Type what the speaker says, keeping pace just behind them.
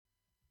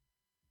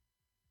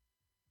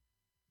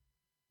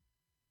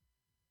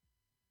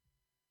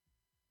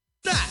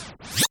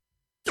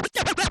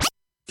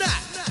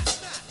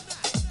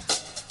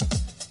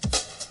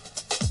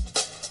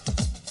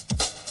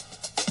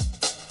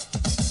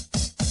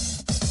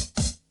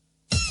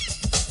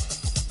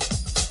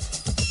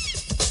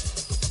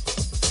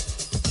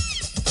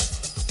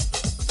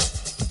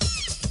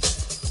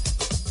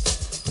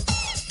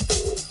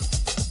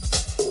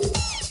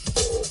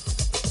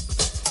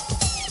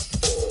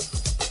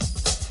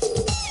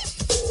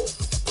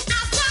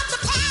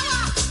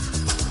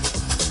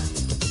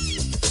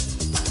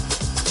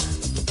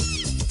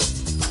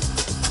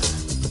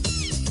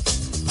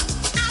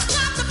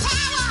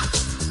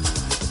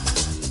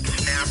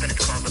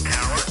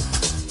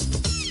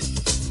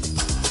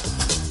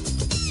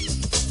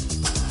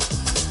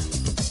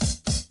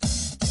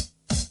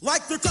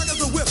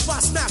by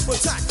snap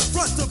attack,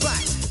 front to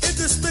back, in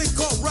this thing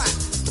called rap.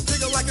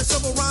 Dig it like a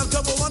shovel, rhyme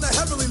double on a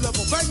heavenly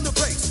level. Bang the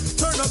bass,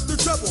 turn up the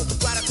treble.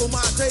 Radical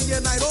mind day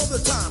and night all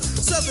the time.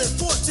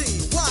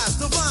 714, wise,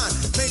 divine,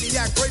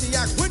 maniac,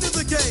 brainiac, winning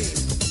the game.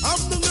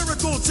 I'm the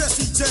lyrical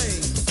Jesse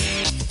James.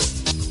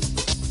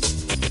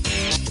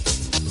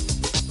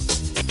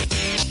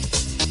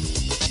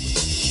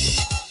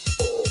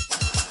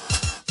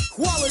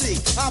 Quality,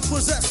 I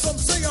possess, some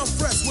say I'm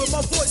fresh, where my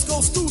voice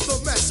goes through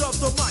the mesh of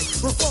the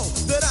microphone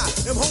that I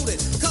am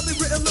holding. Copy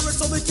written lyrics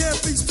so they can't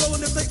be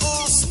stolen if they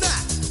all snap.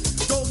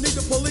 Don't need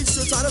the police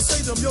to try to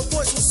say them, your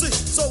voice will sing.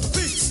 So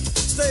peace,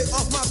 stay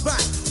off my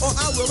back or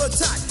I will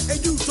attack,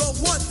 and you don't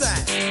want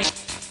that.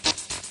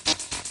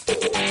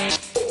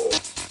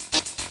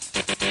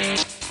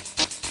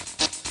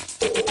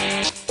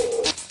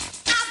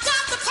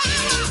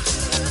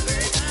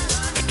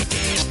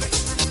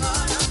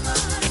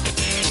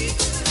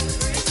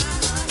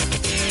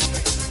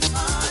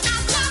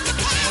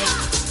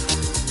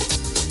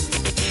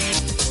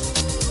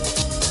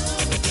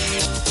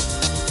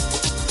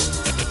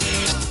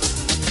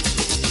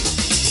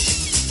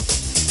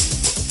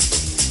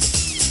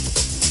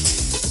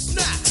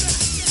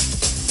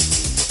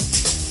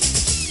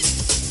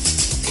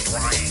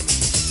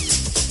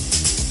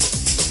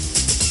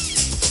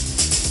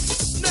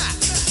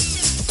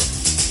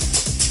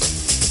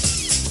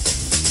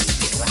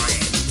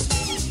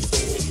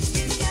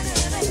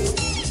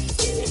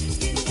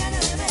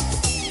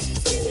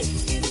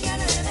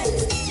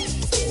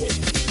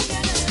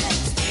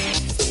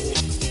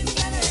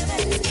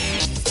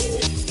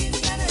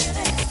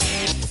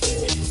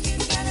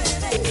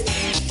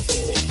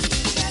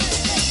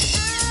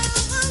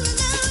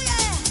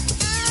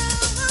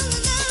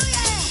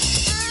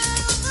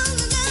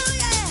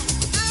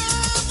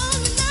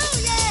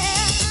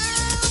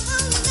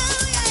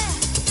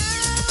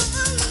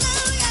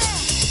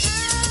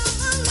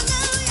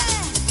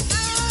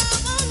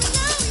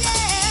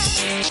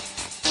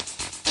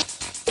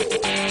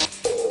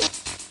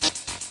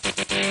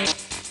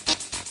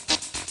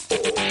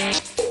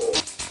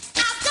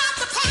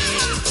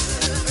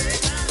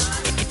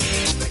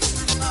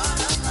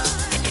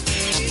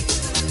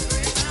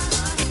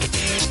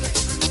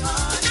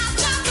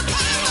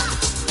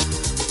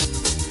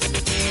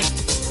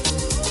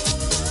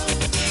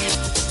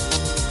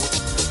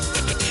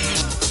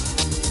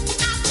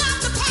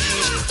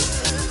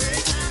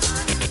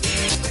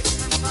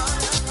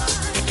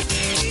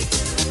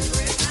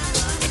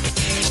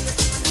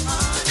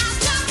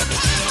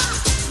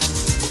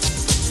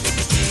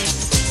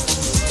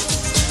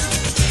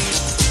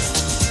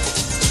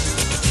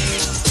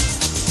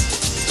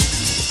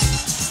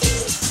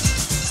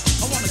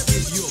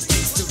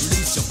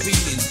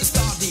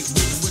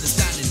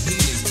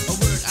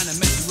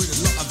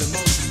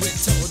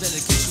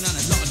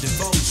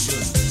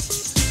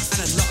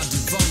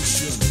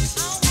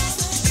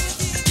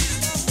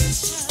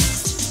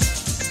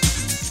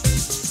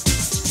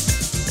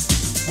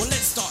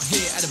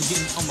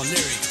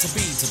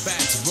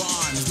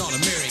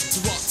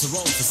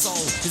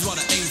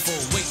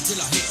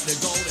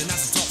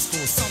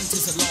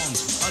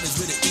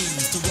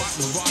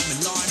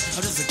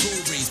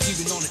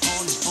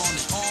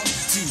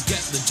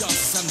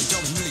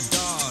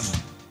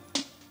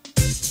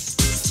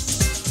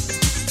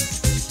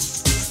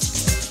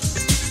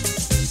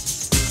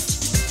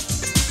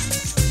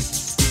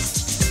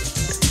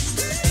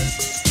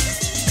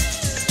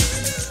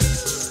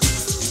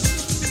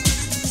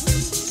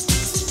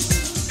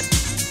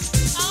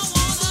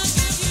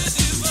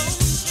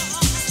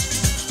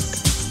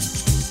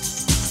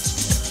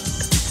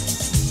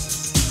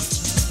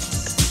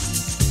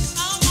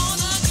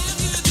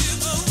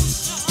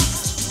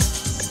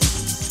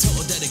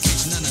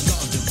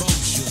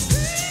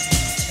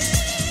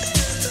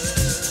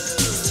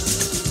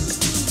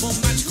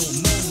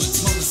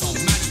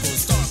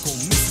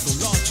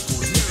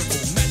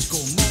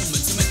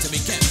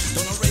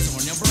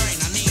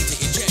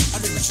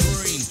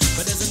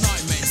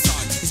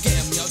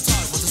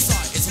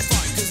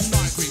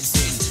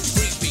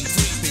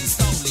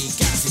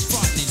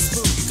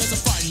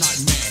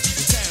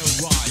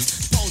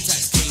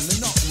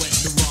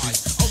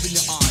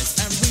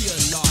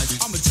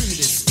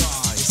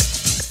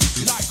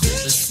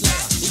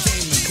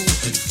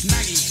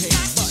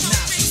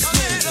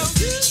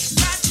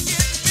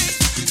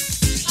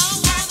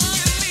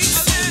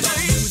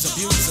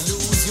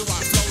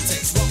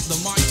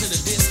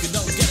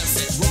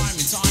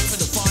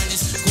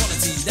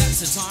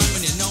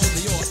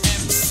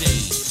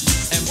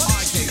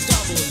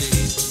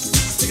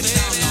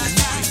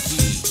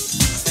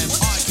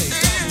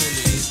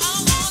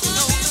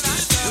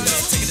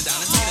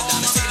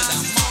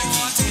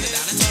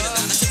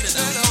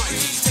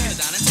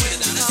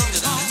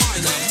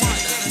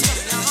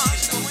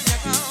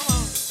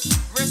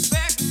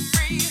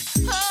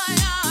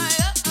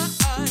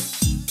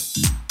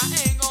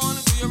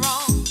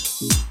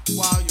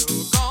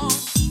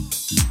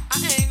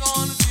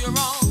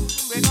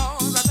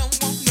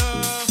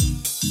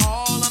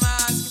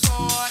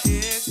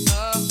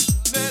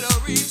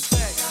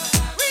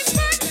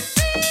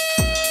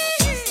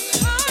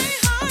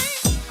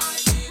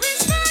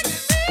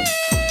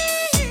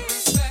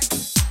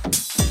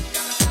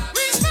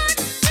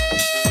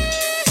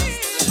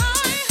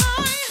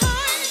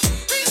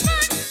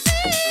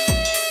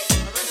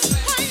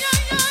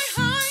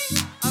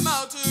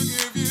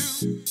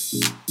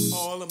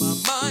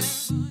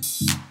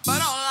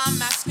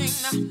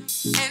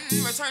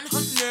 turn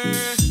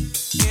honey.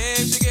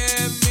 If you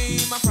give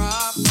me my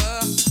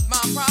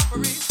proper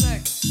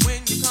respect.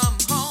 When you come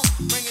home,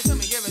 bring it to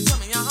me, give it to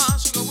me,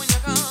 sugar when you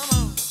come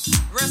home.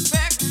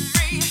 Respect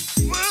me,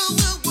 woo,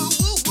 woo, woo,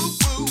 woo, woo,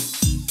 woo.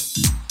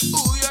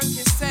 Ooh, your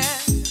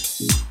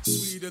kisses,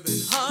 sweeter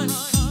than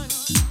honey.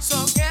 So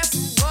guess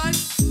what?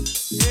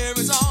 Here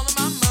is all of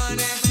my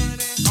money.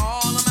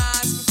 All I'm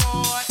asking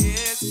for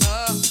is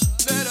a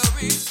little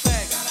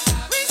respect.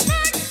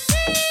 Respect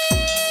me,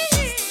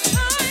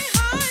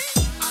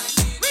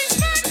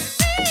 respect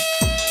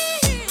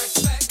me,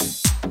 respect.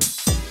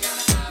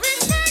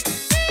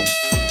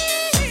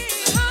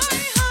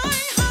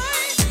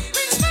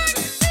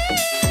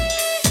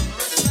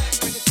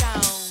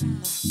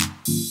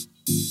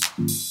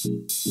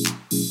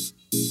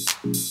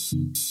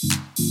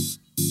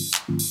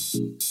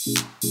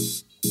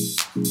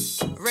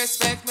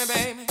 Respect me,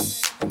 baby,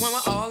 when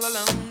we're all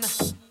alone.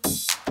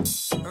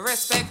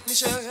 Respect me,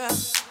 sugar,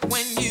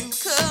 when you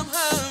come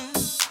home.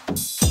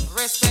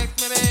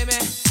 Respect me, baby,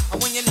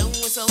 when you know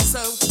it's all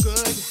so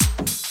good.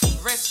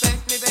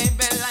 Respect me,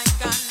 baby,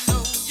 like I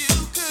know you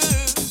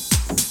could.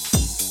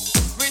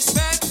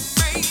 Respect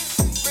me,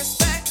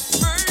 respect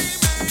me,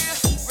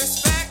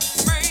 respect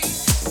me.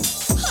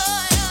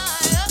 Oh,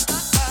 yeah,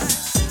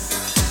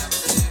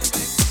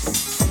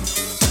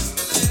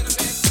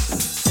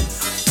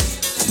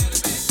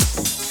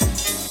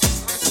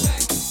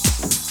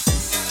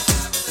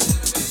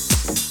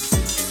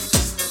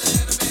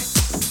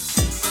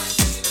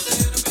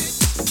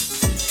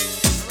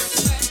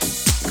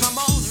 Come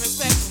on and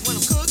respect me when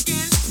I'm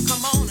cooking.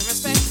 Come on and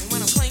respect me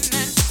when I'm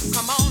cleaning.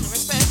 Come on and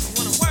respect me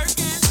when I'm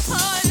working.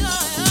 Hi,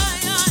 hi, hi,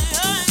 hi,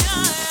 hi,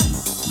 hi.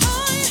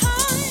 Hi,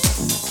 hi,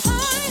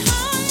 hi,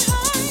 hi,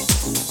 hi.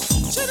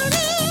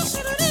 Shoo-doo-doo,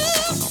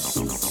 shoo-doo-doo.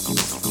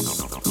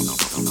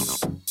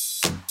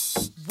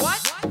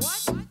 What?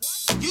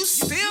 You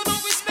still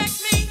don't respect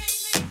me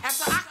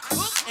after I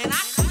cook and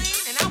I clean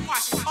and I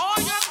wash all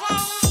your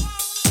clothes?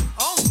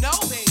 Oh no,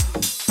 baby.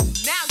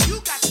 Now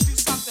you got to do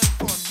something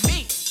for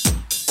me.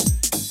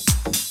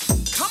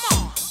 Come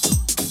on.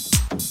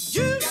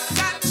 You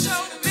got to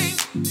show me.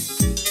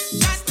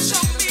 Got to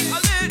show me a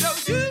little.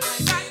 You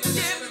got to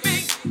give me.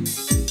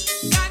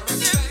 Got to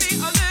give me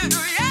a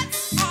little. Yes.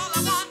 All I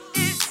want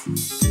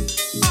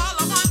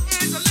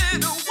is a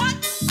little. What?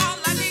 All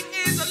I need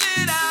is a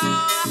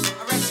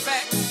little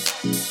respect.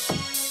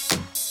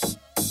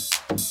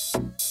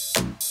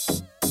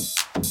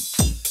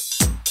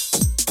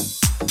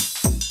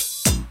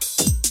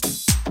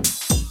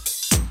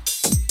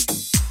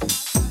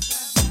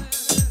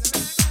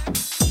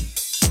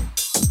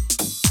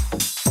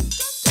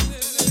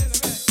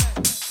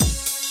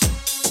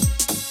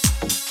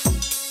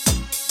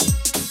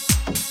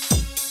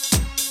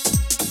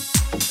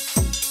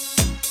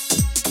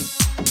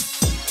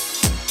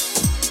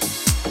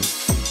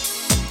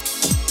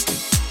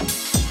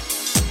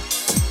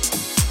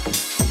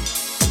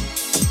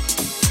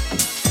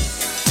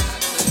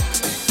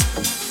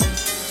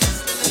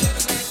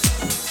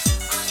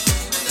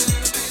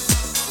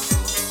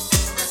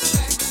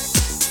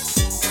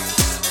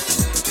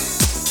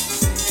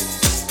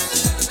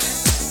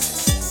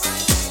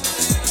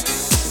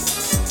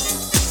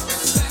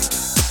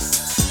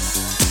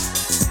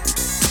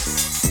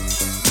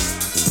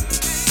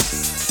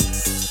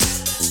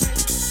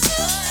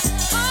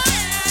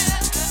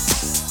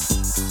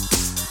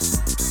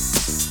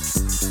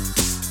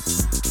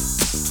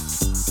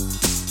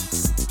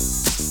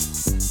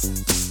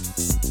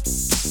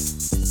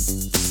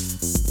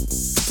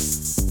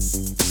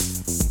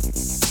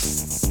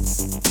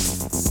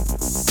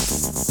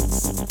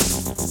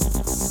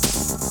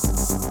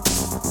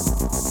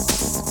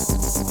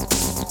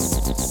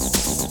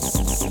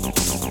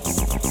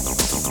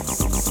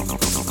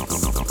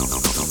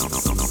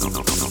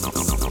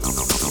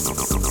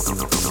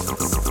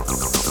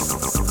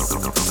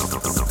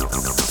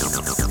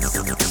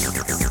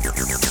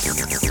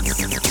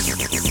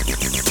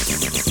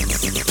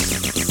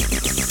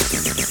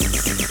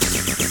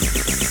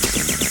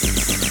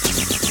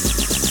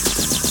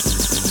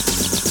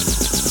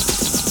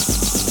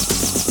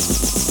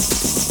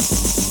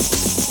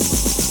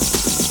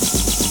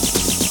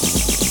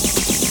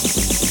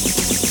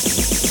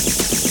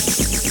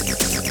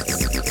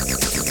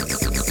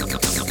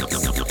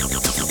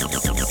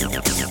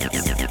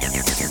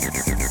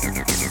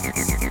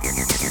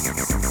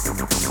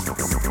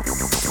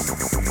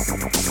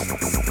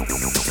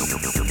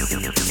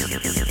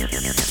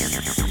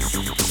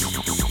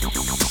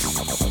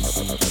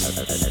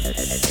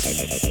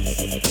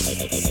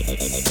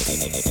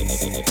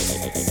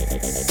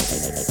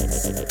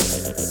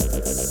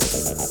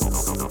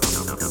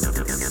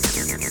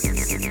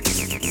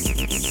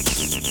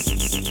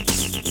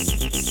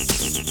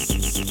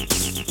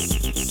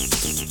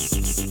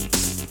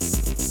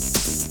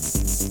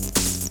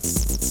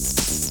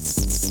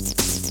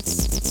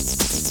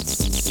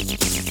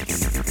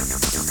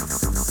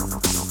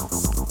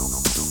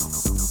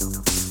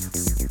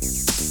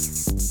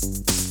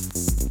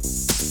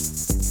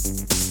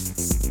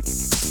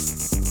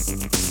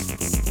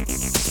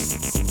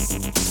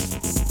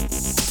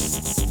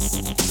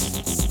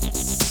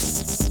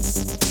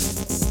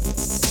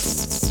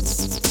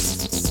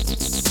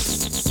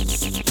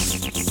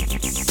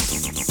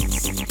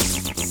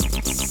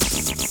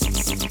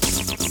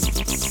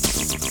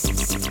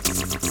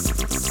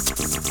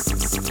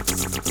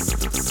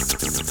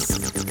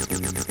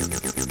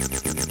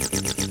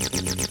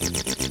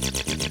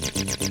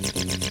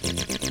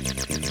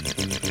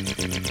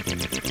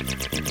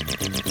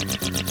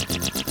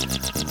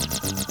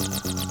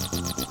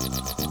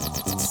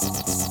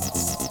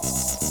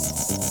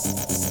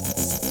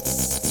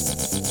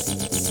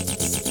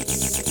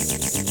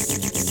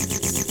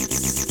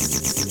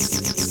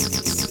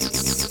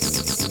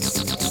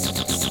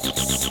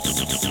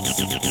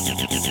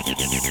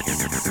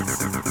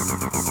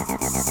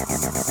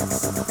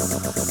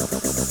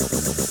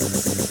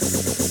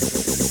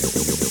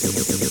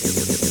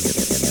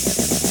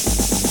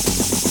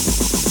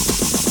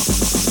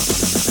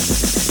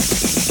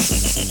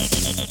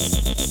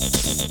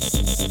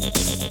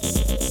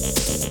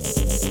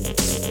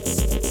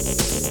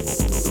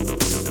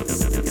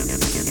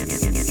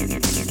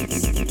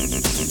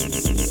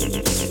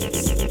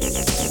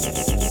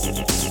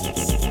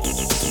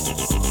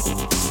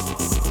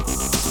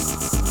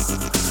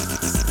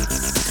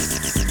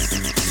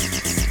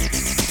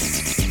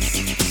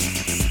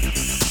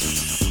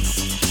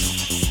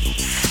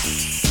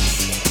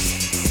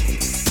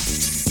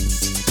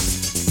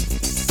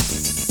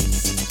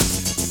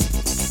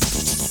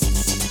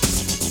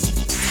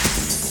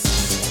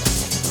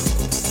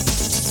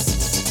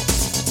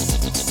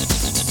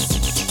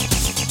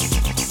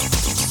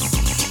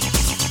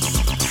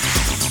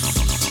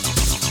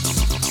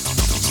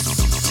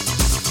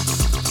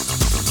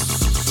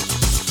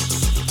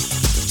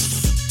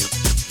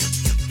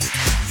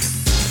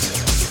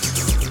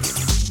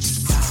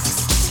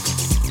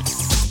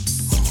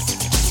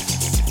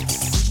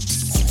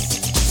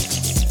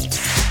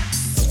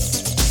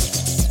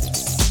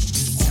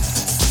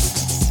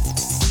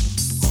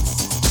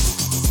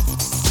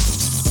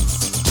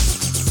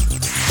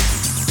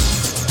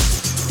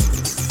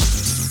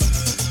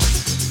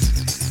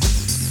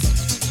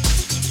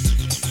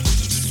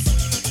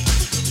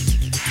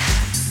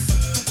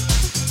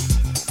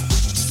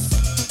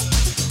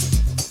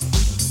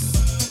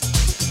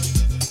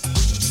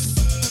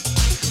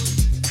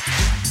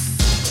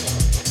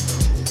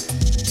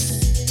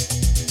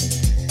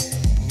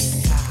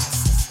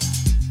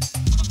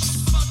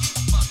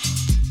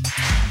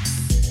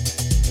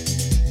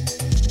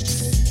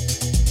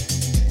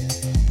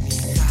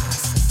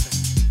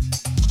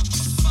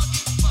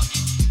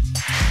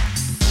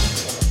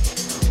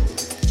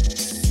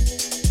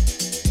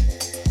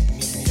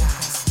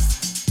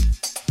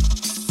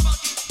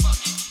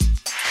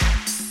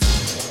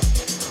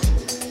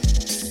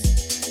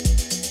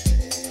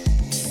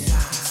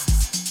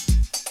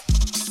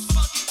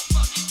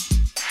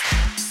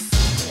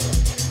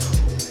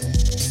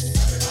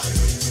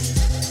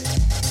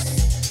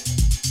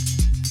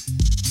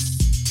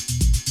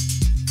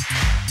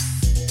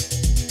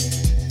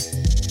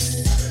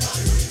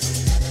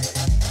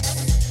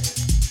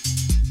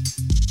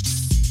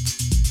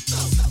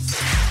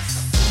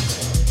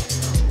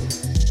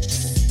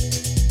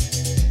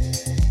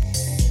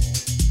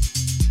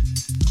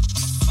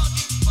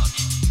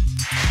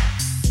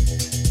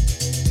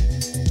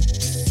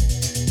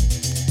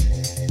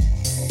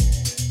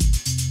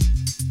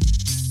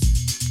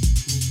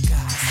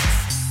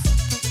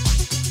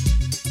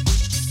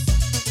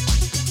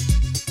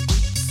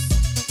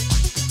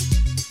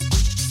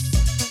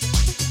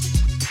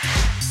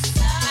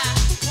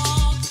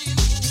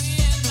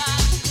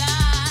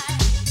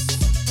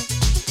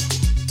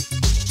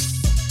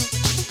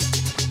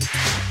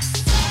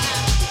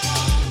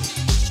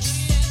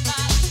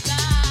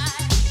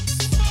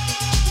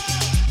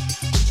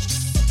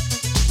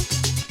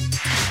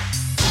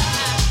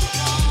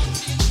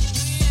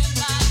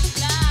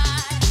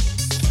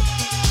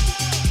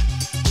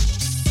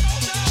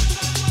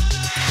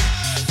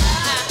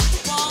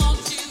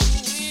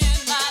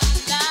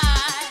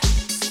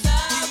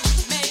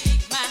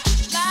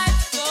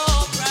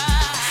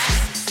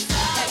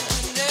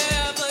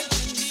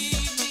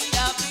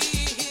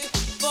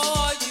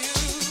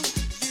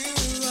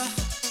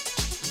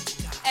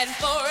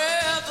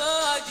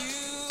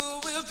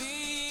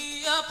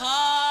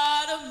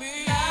 part of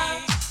me.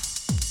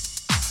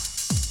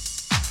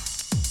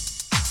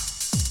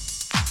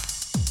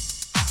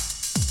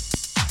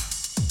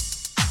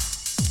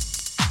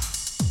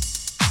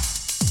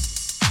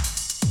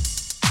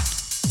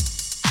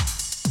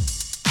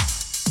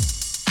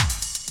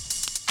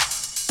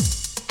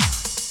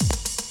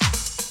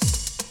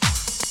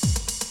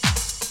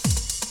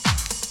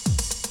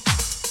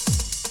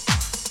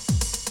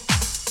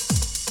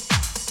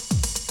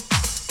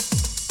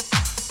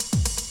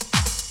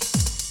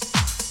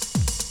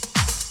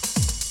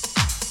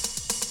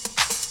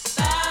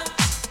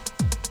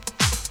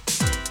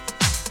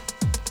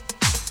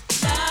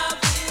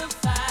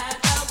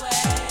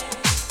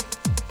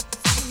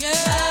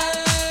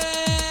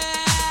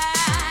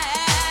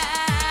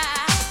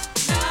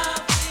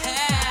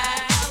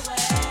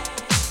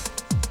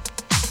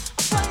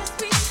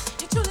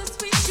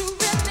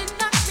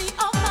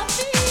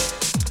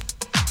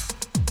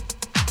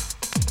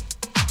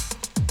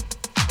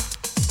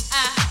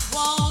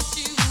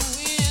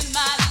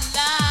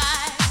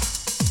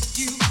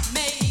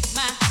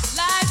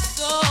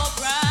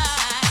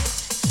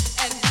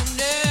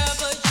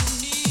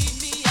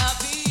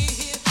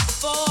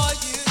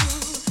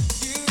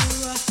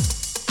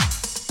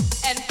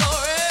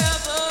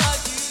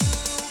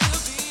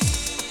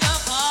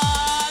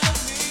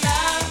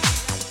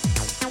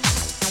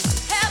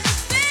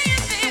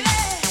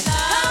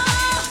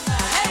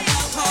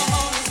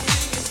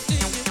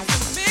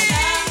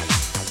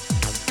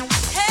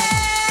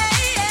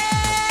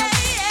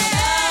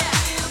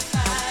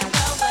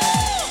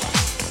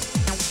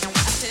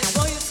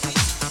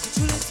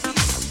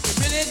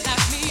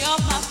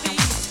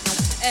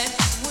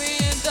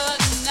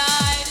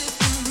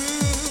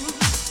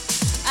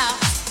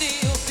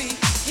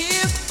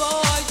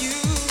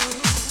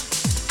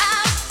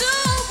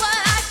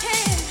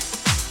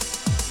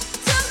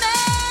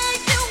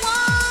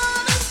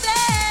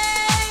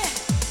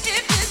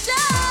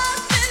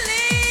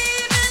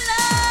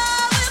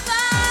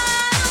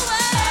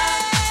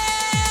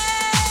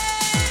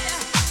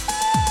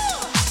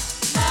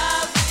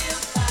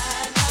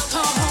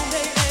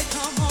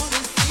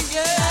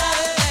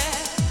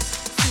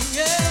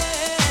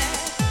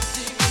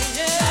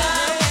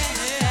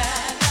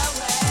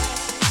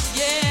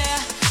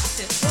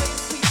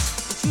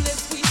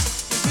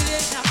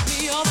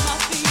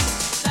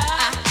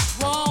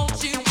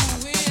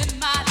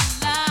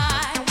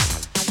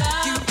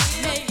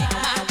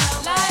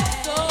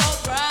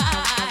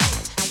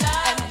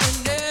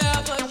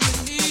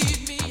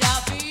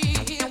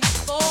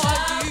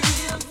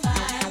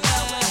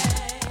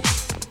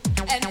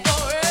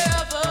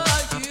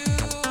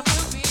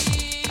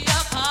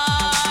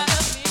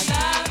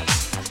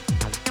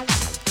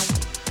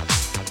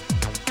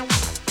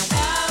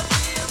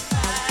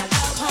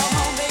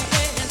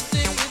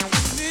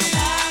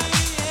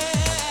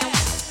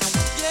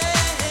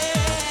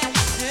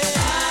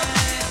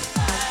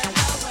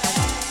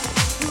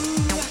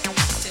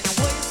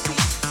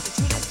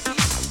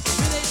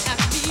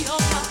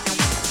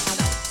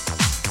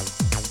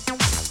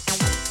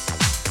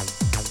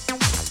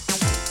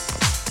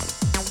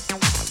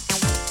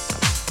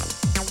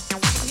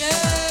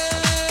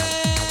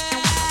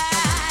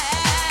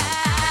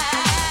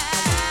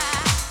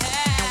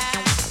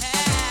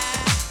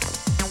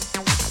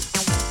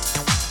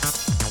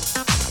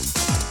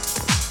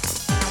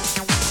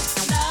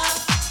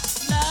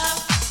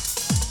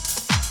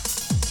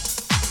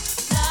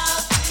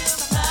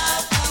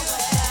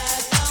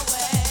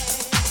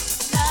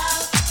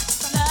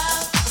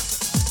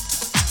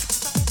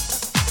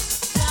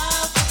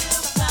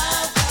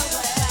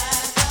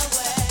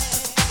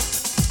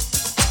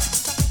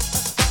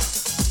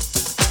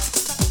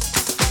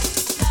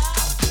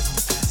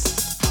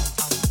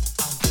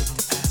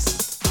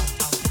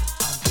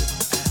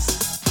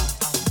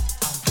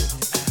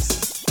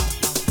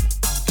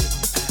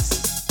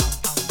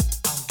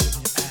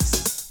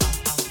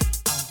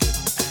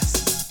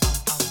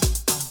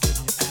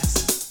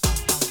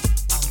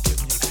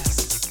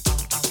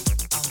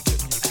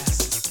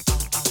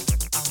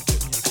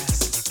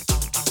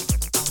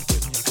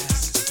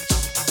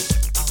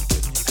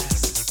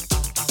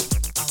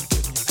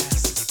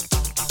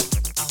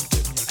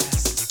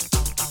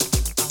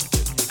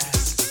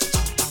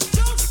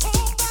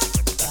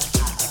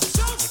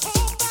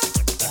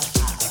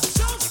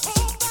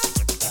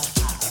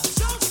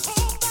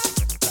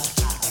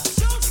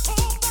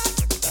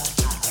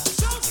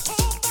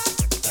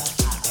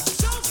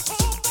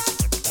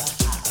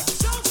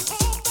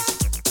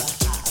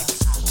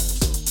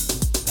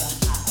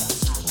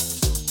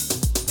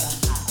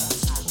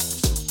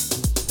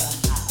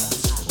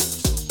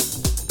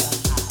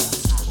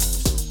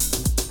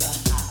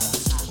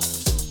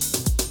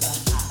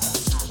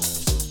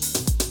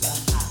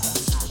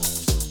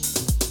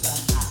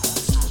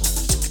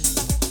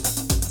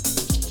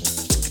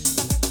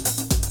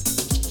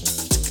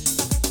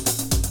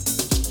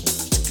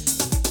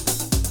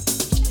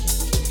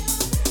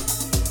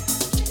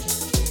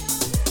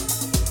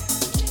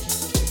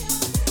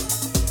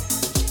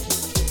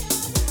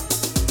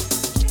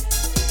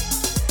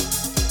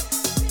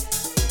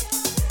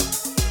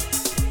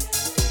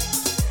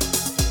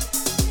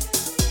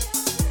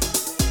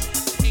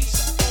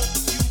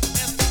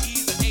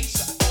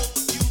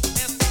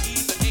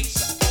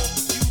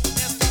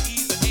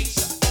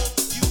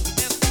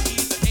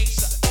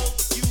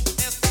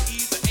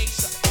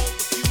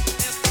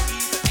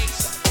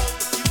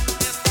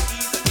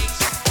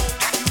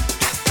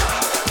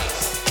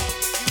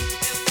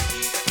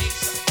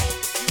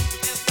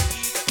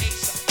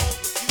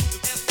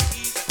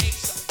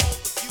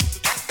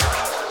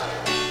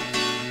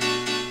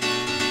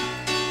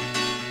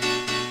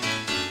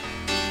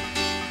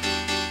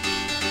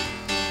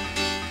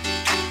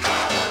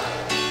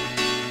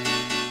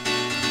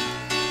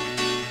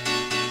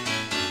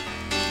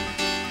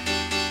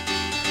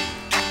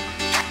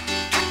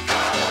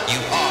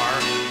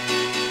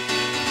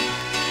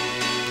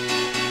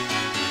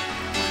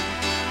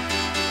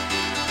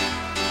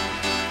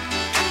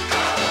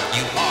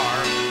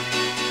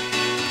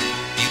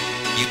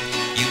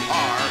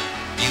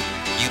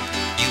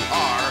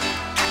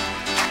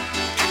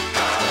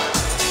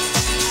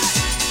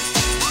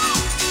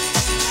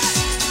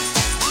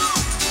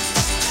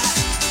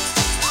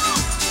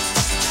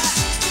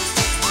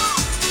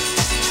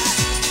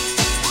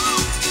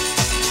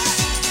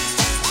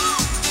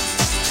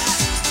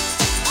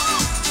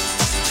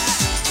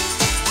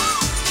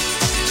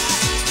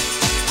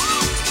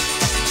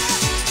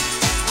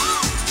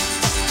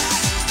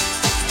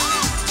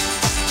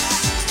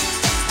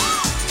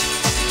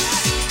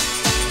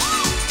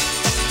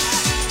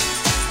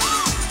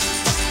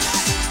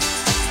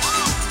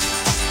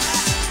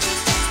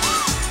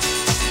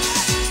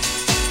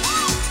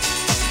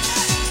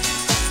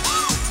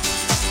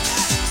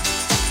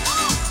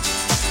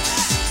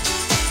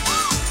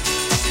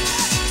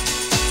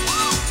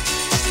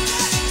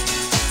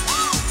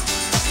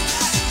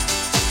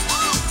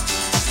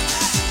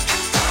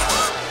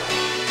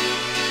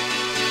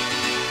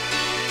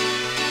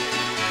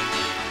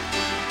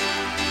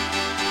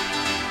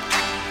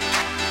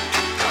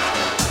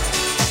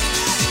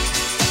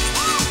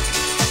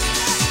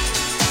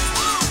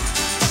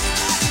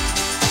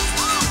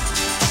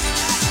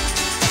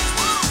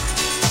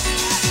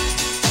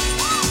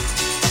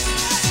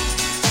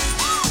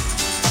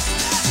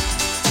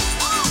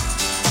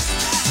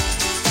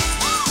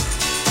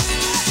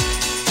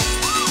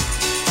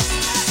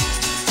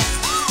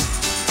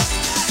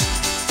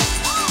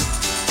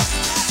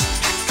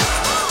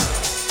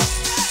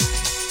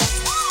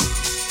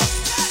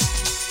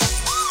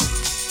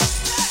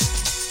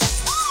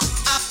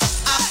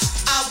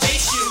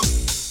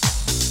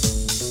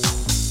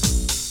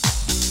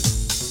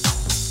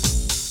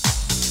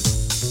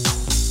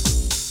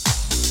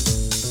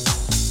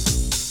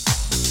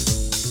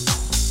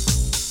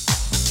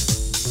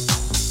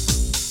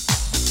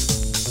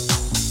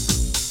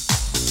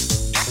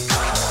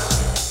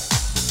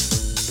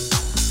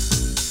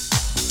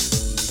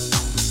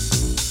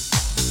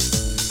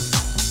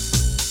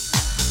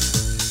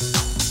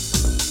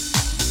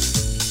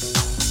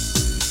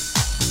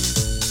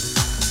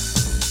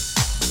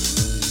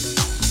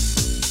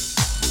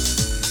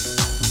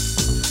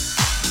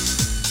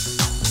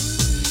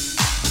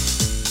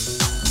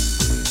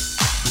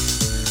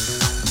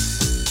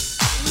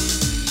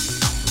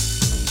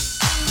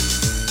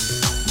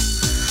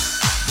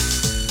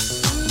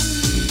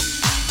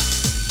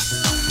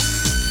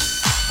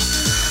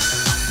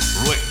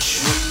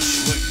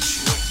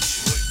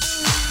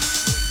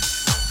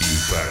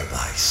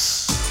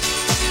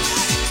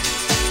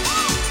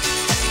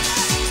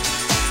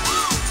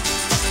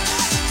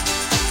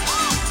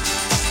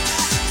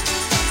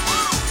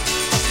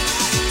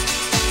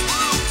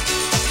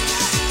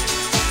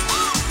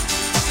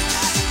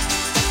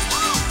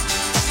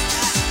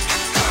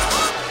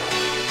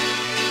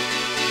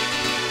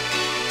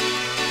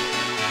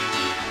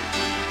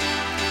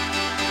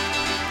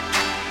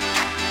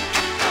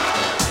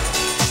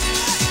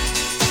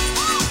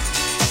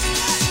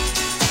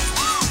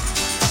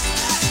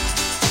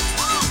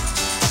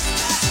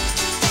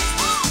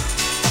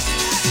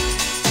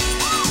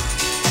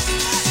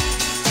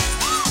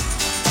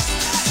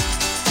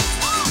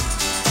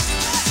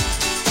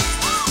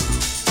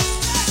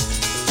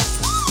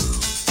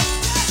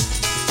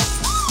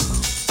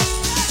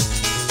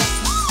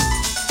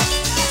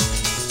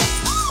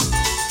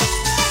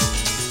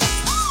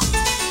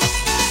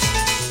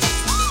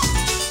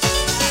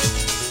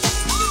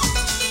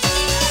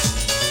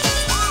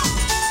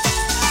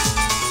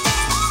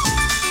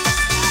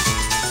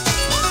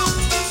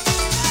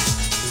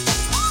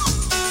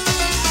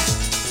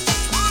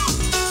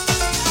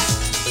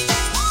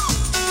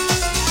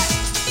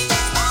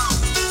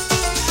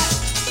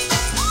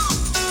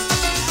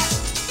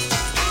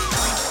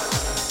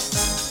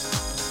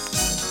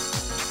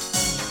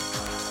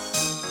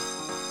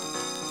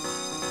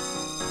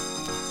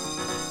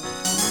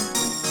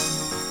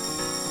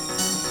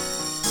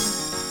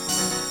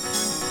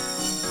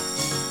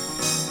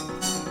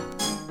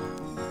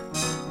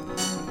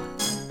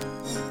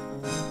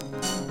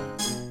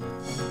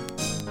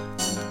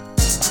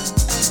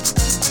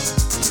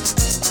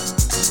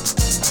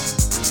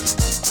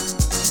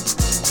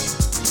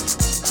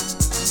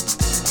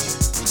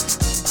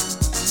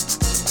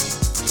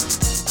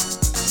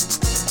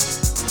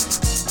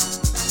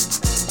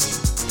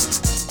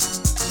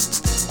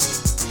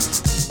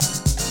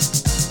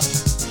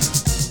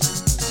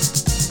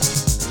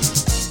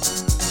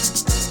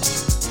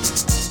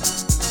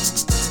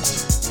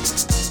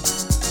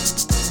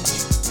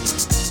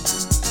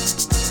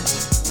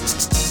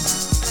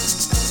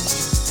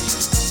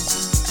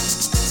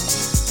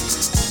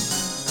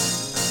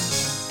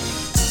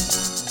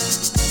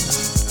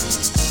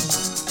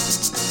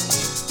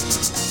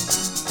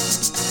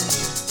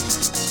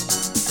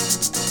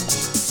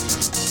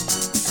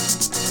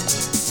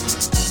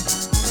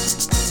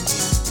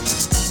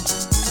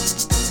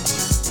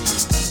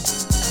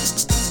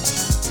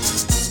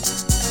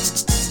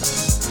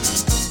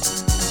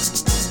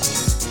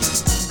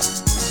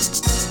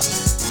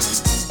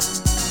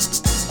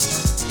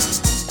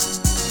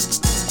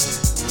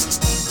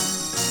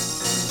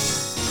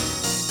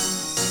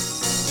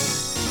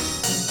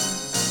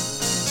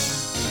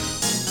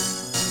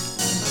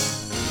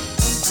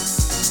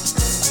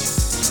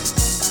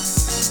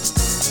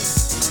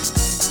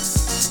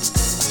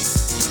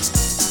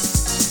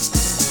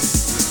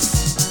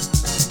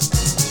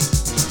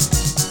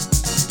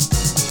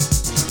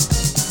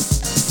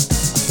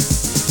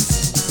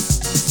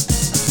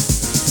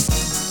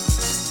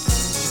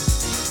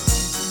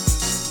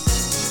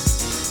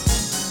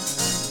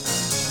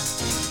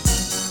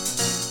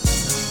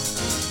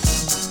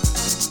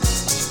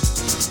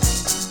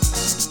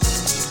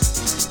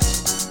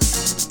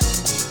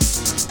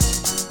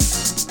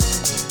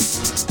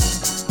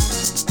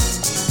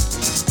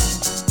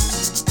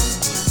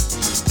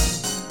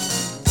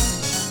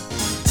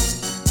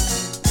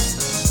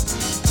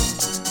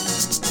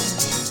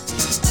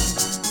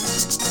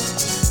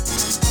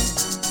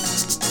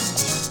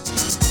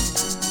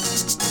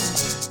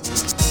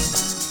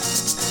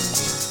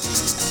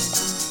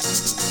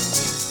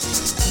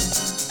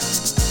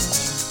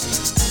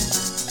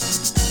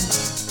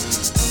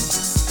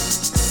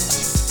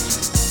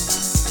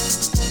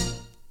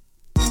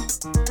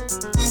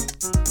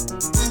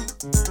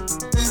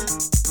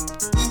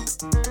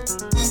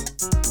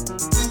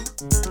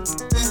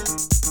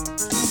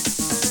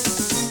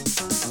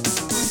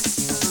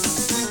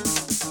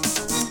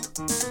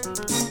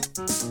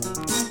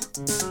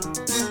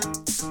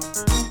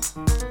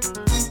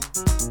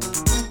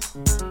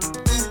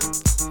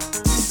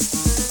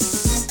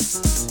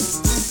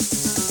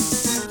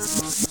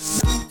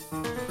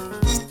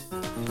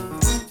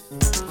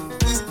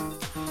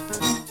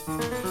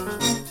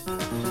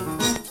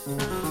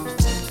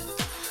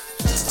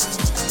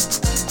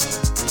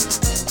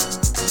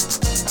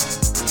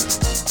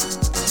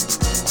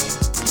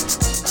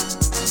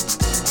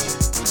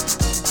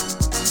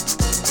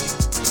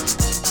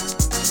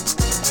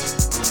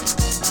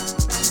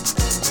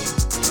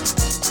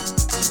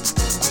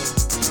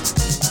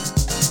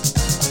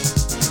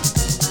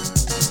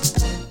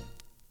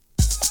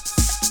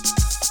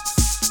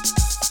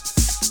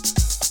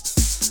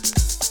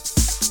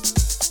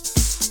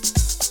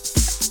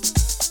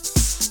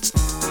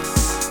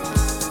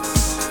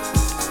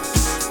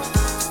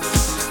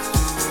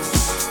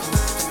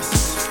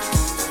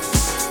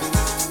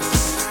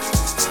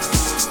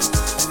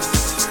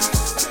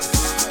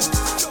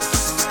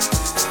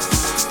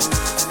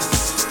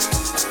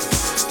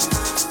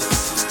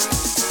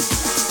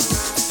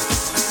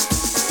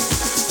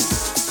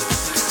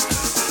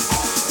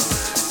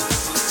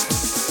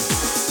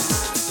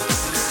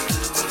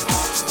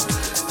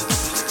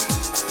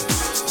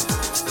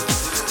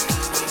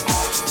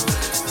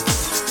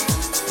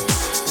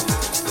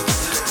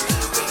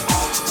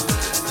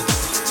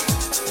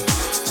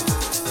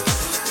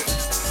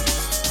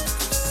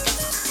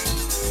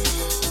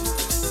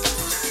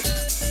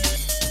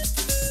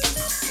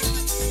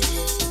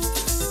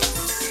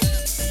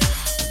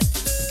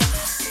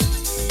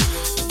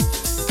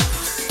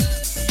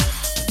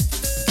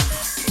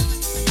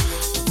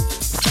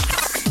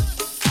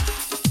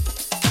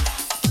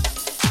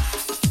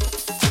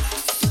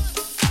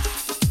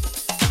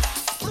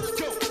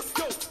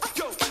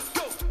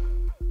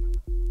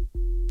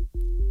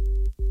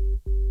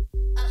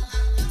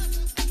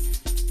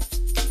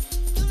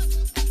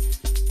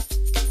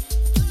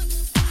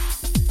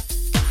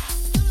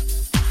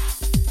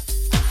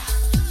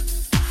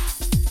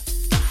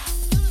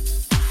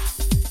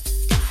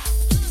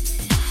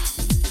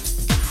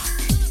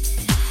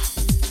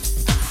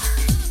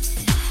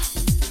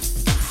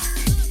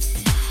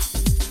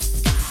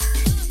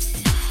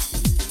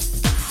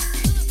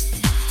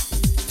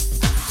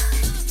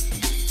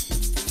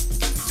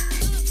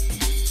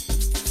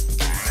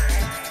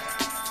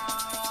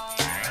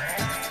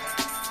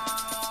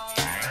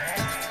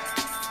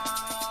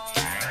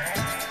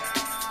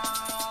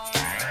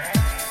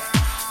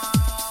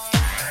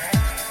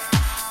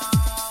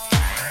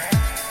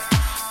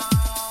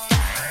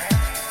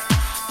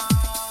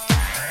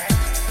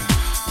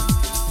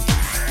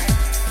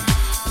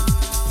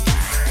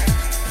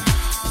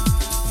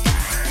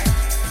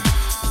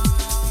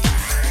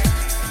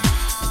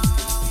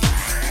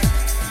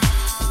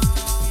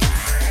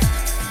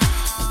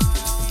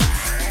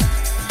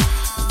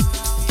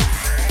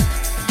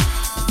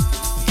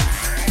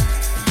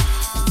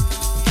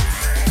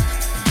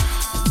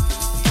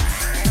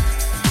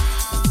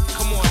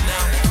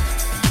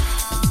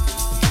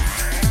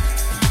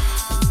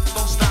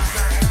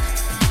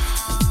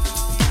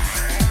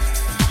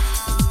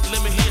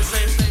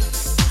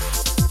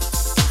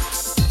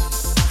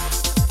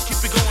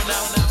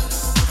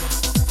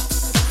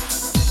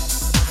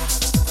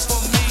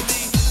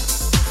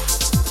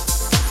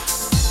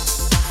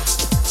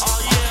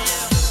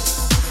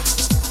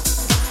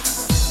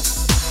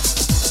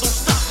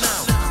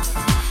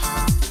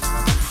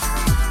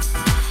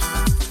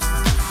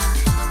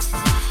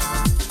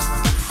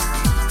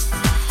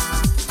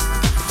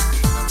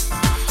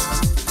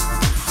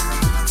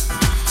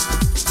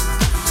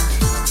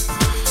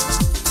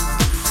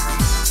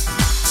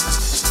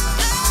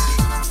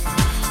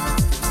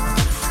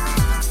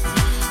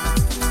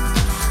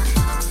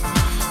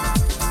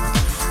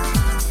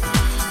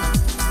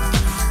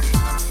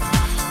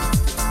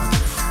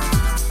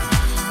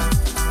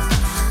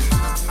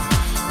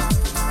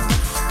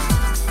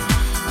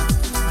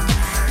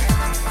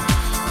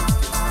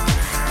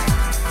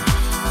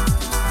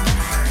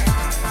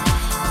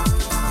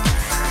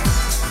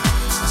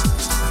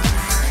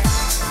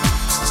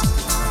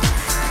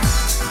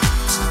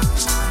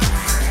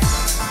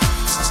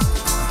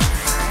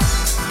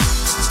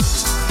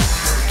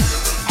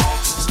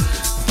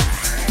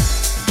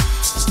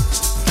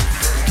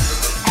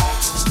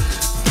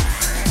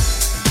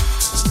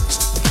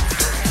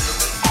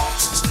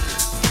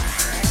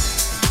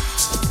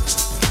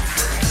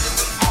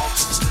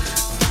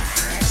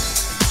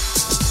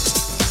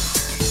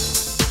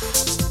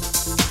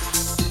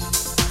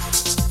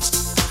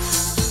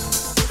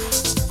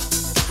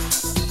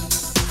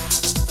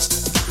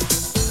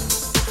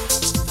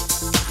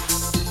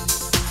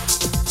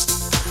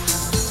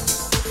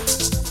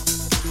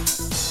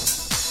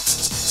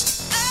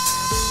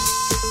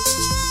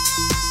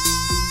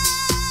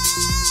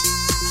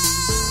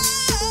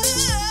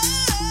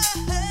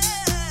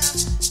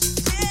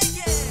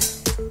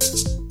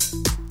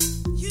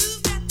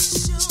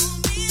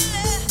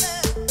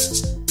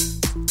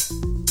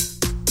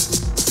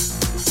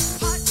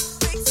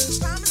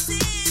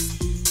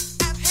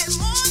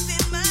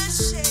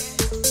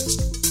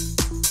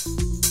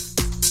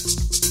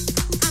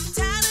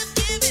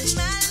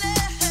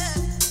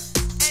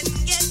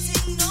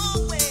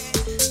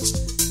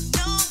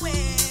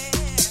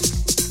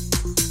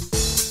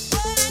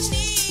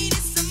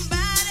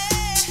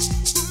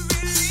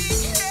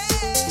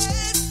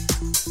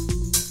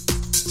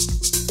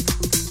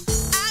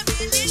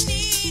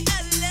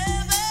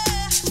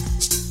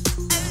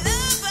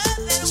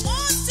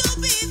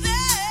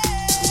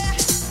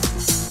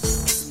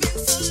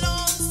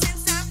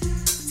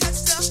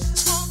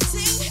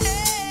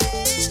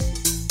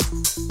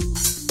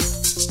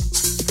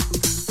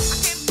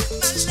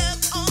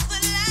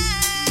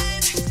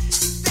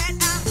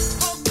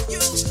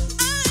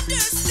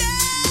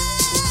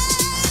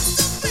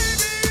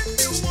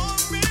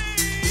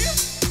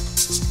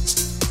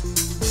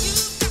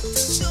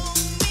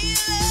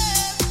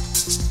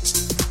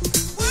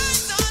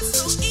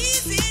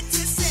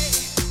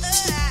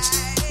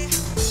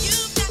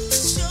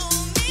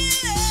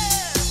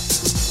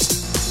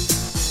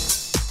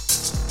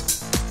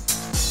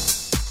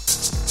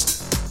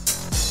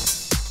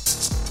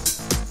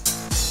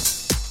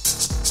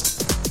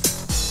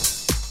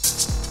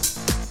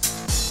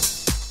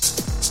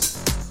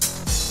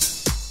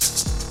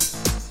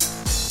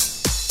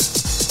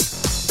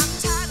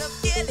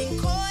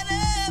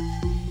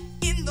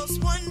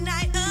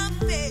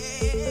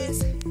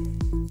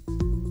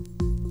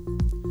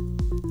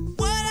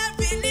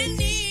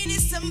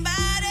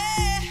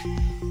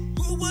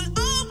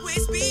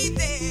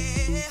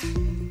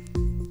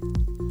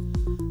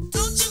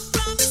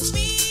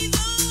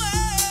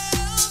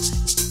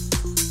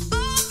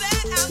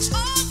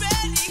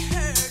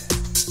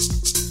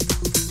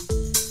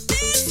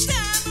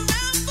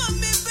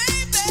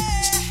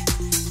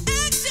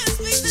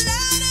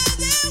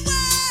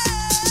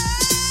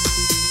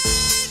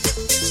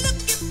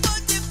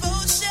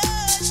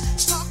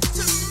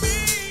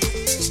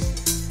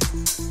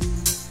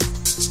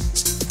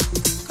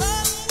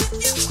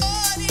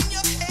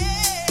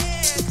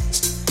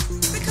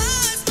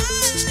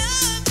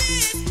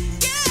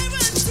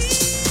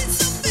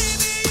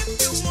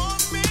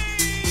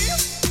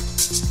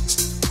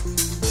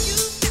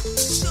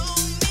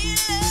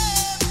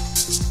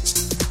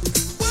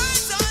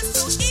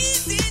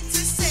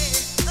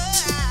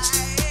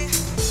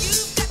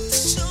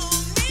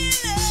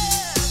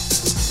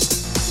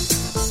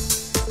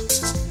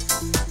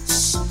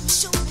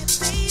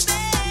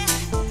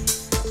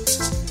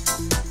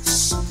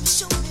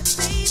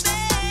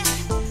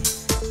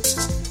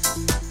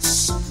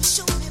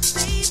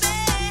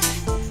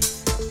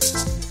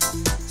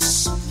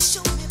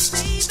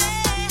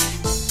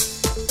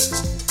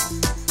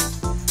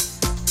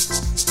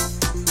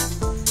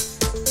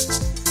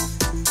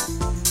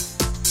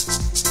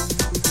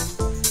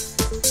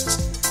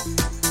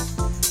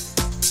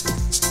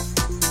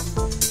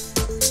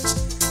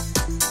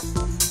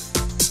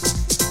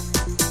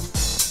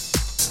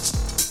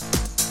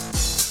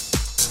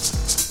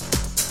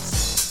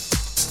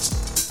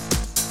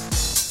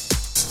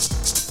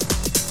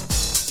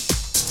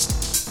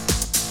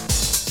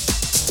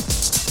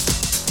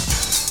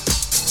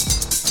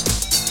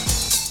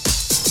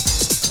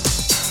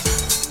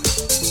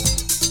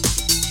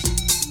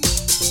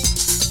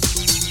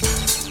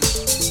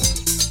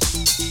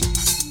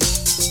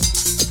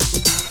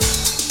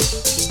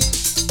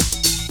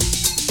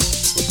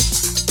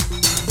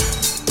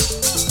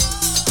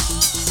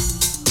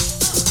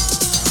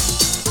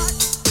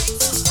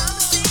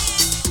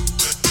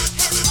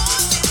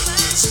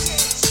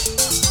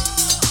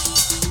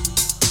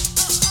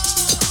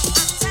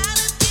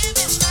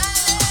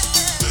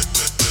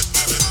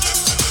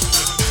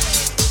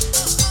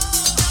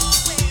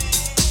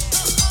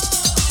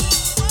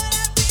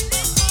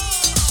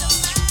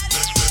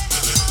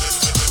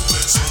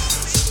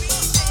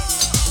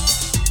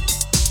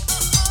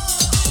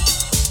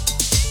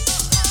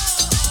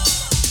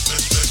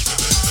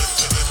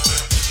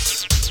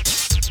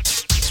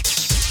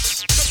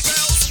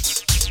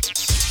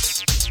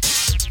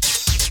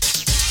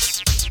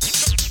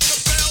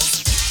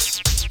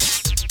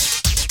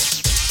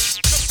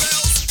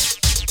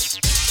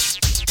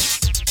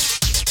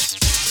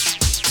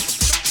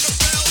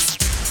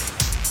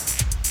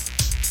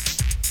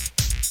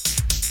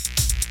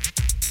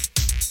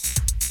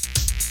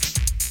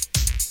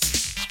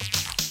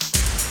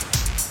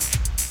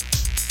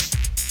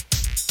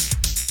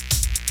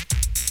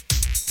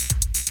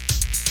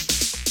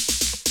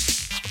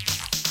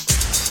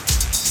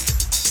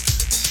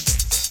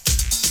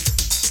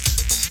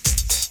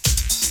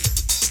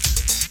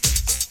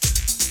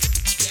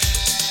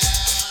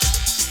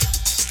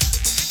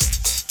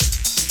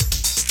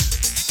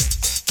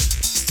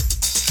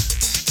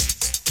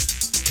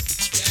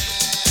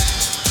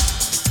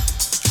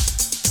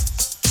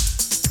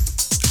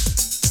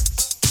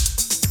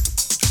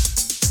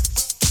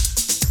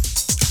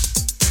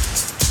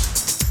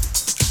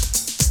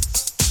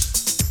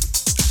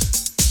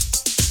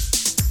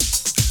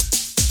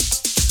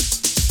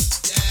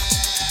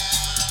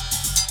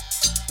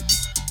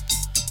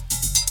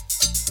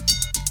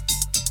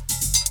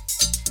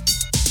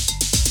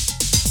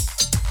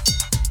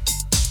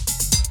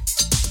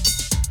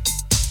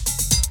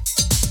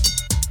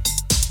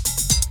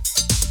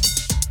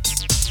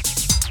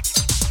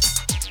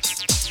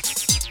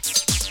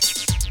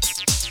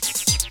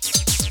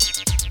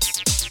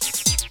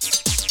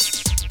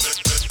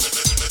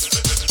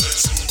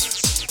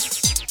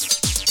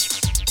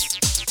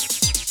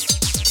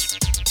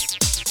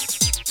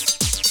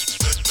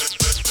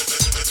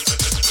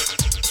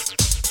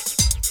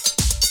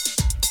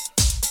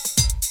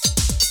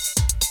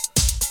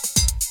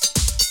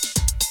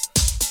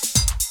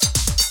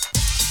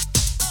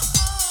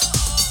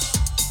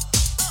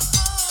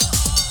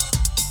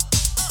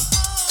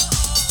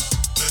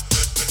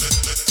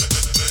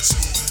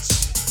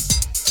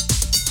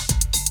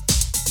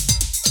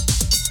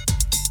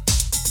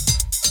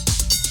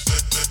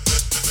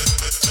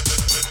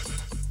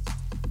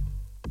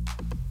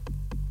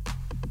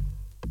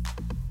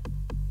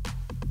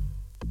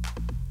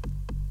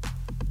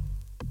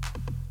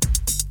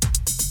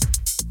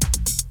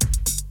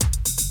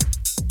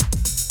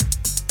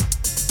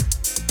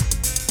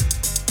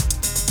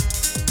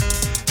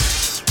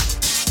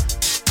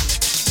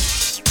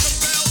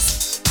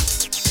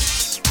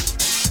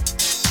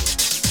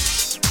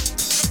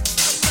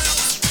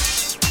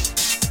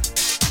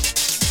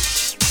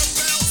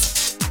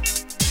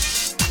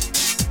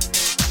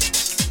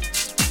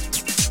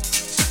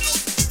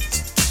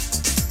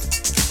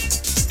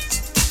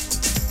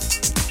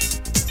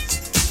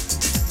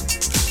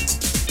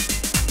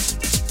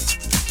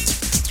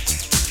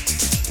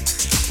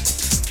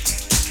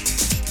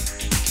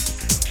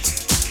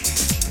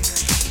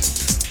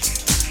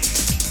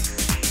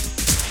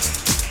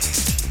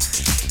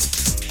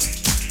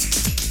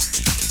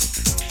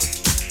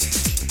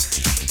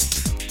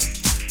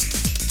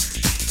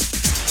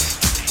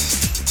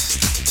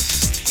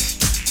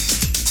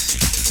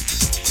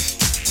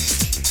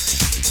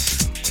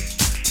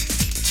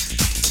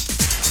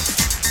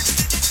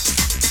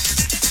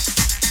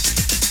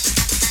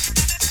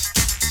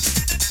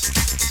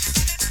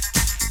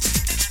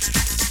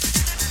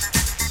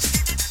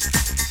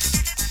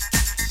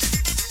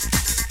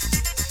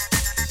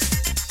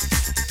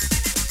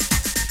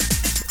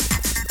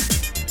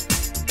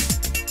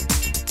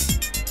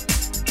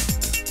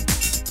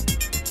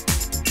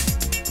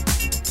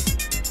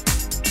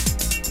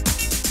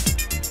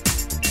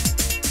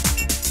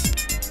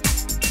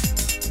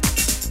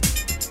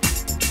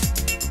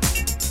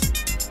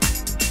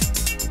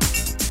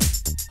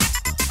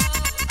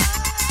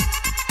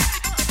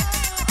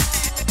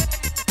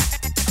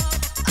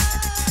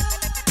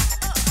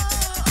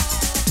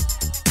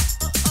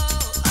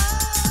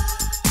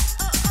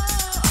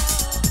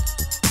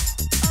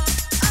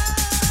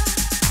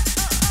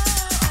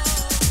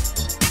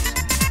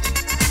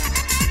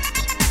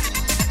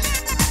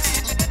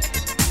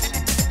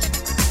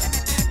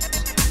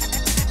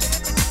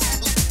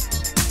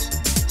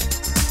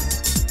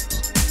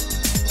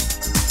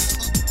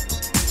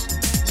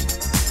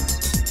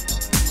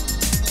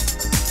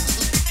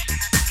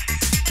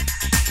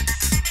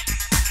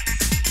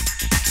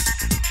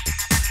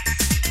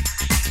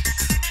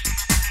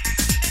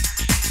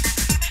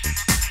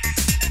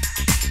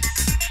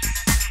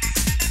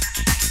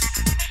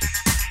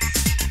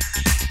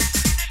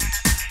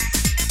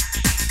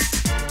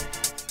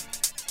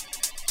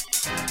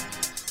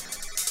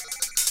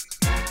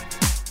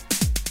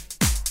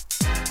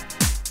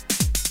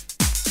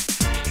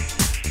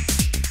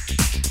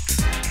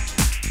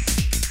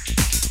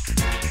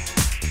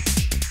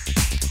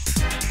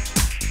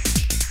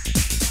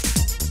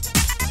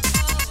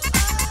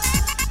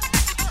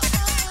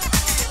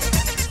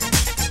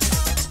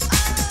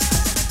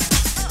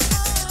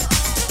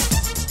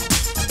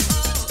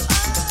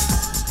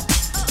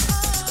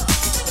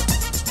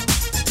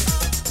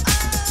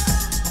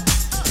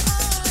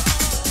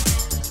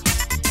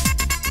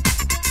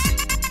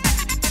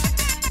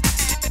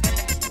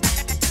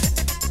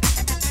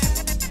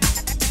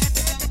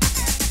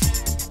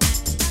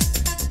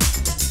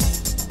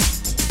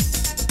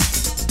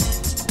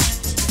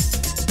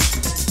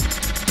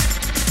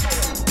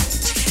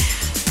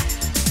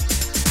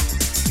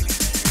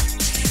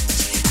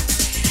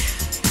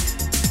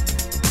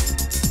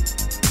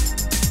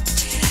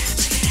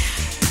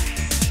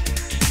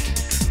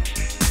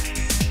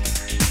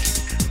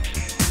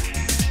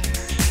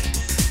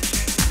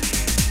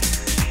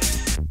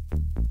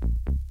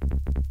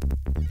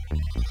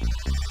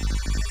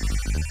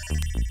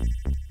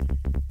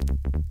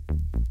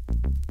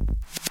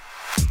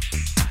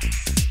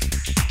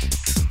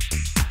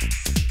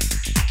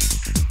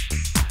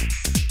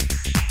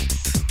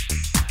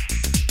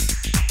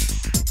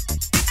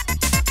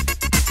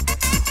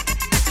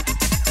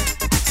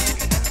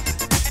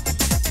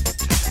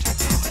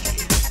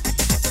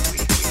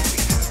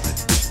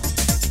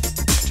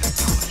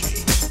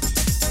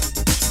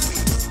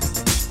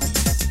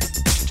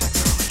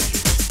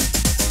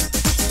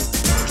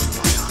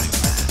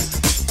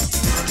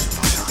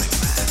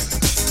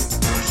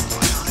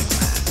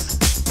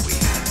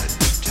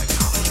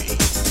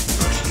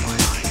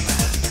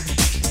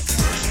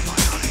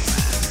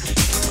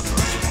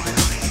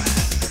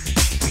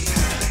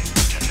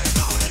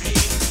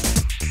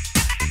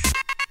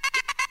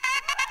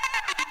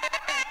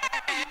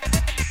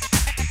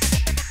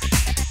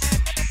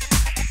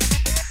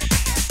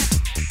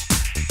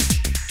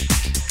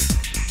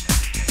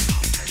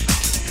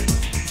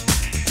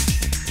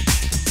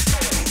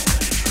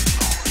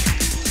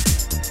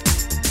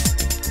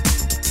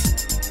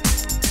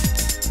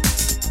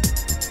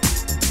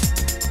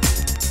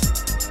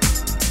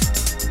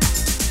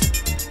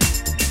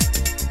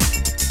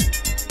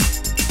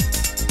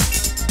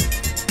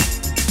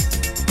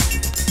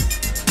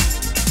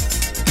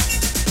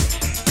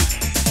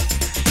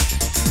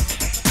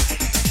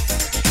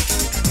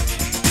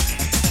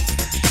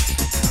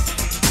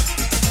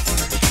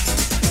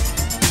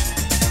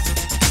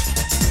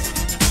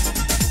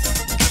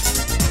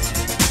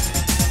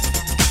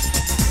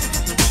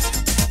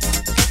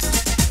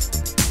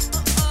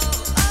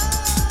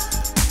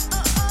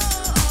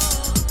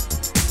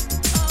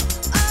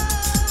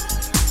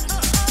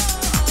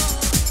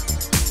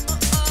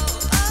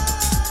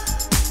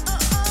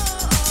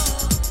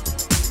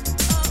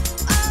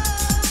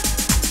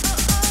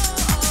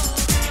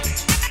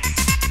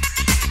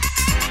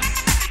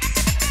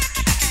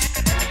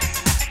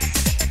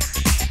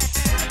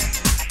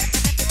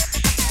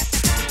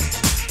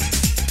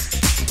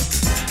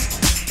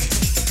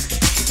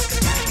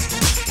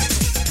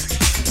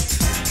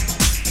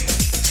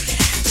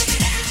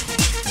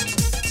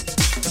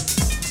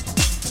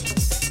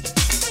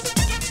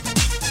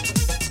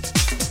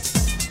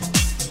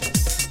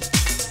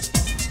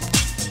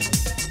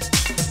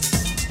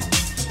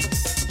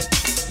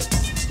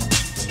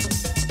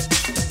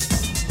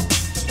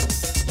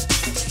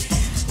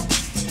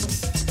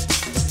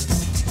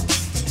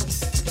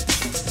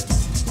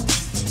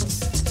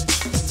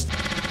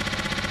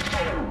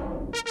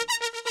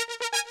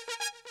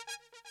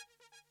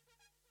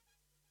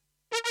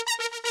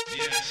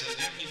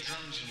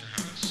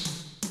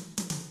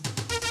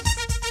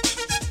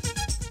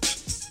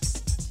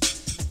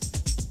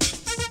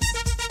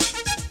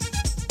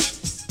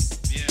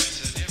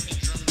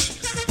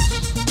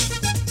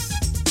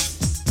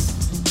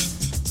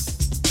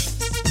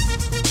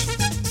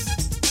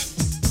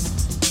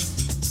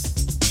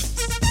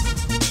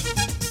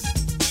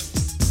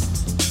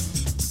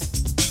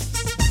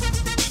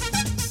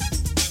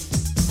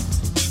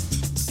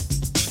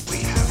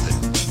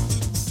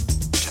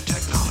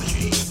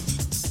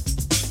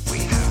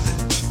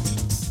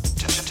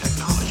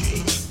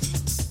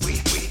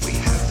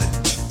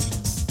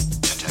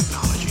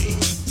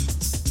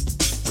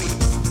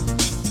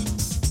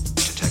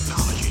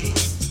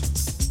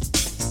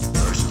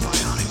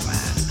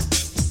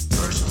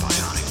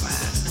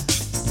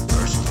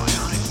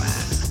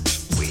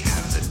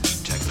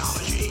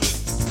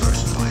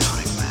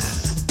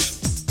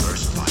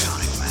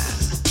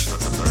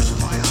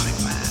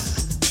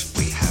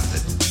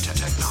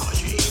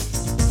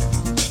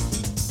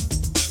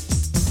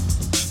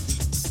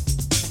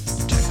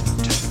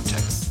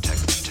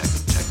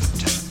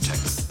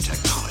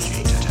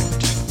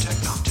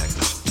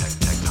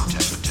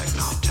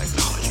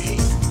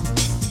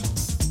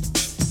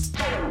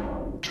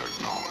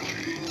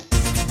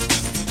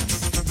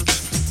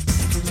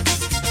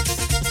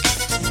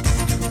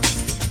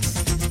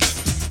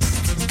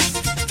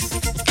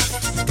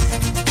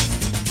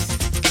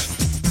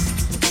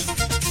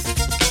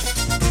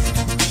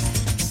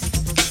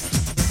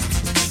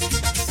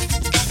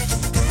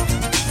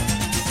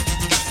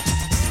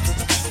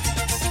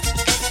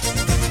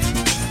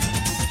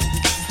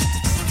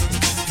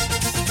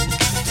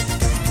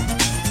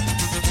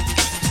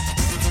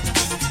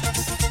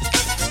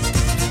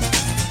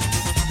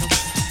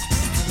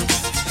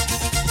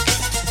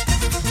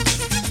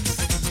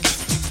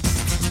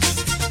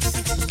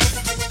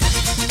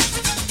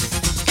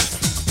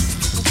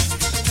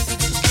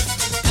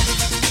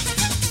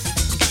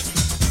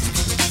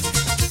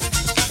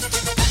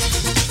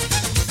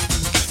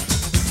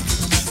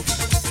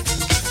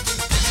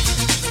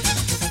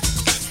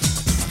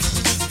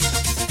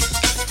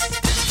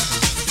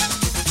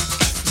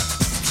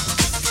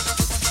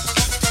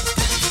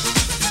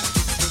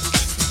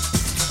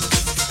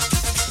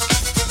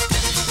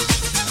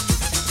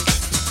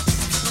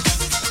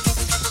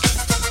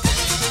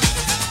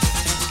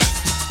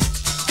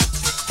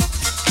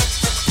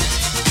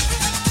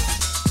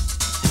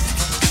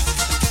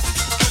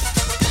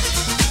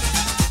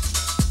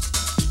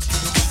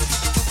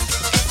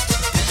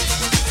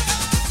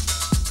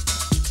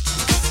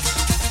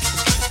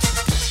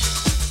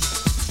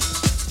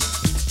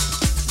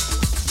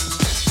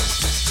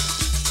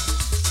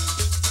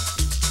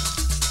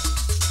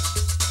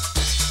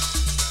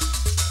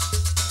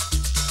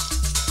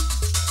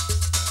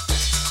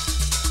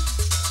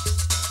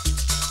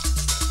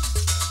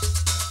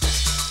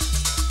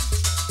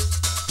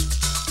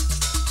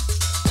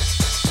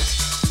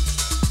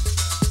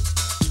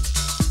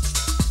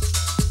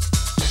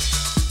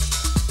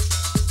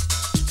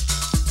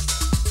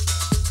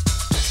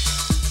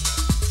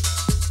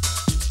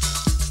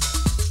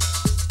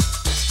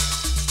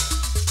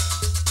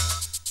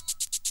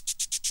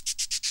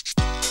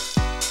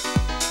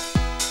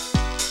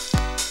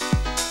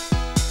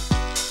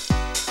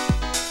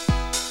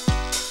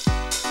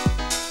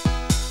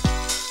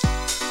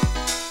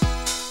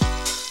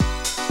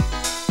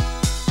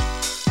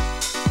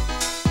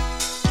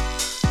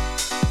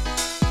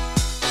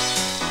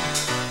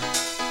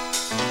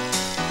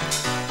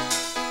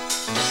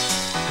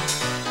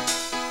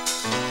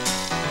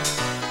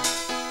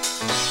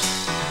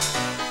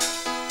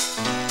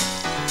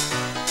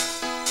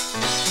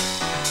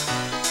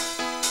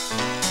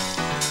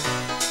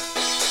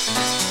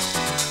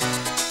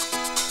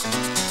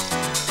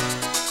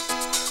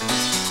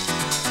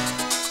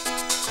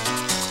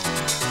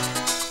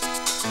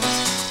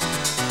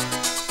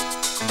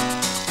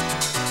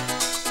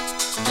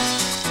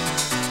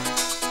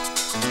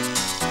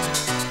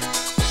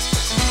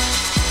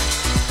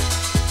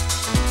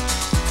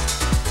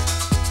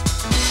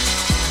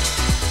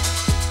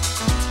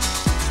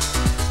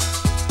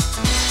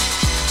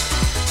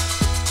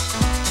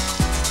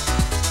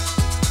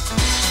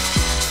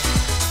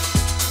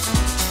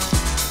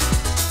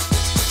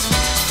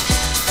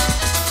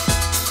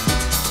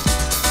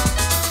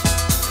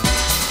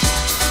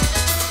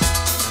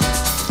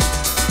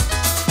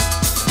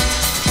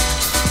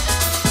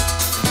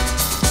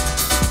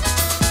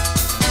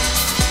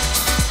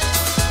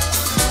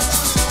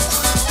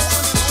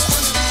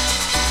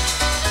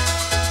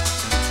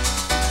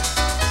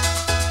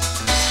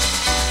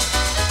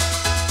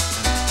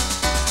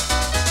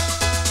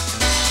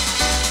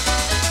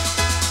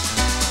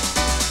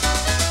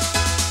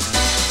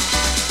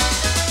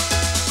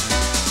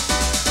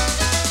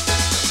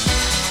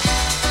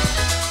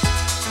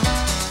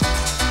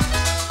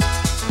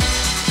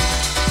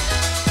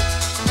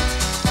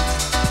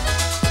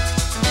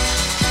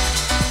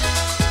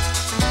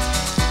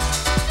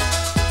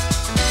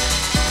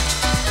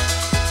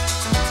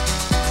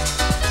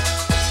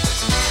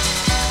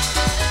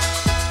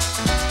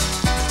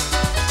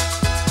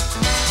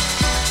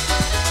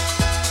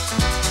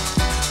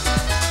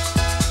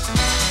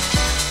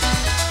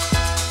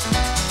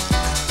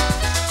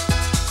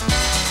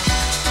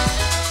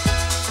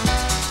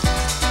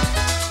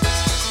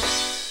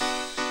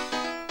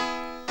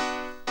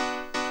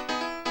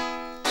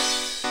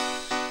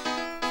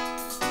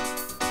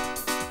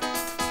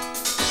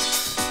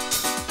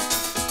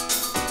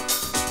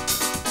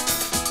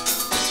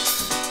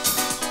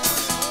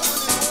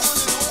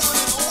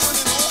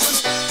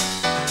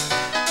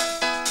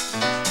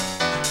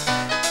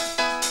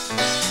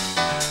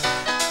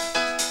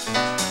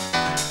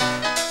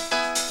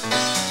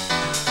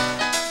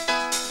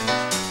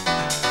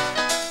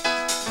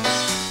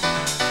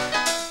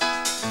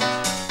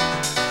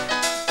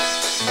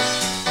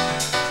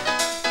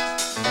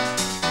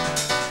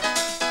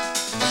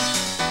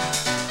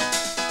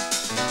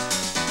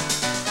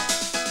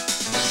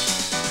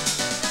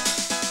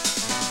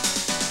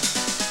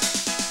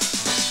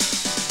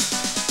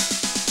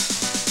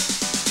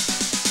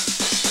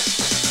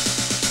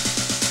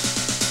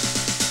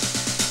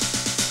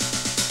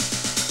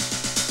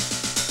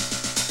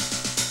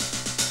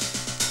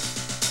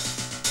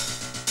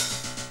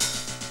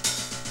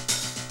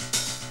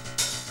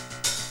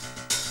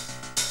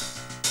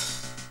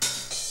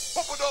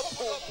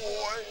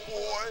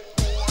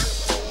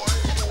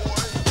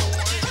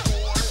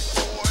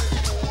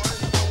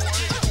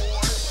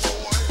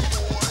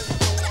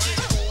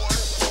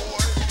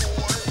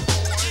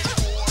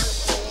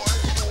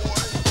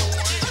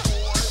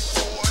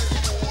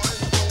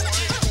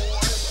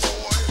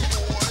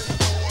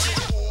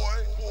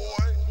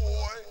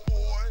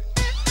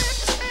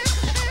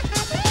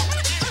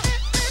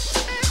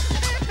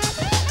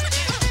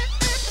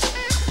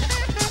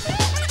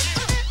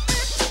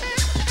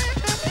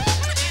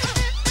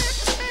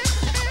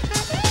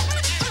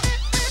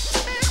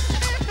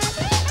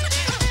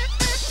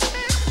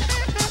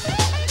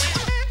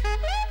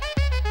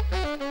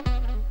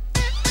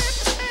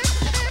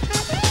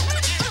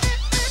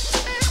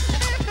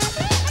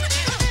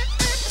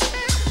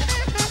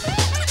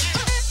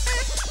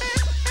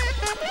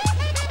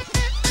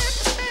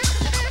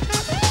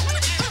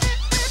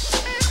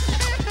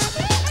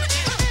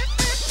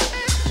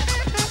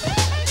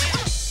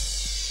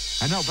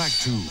 Now back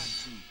to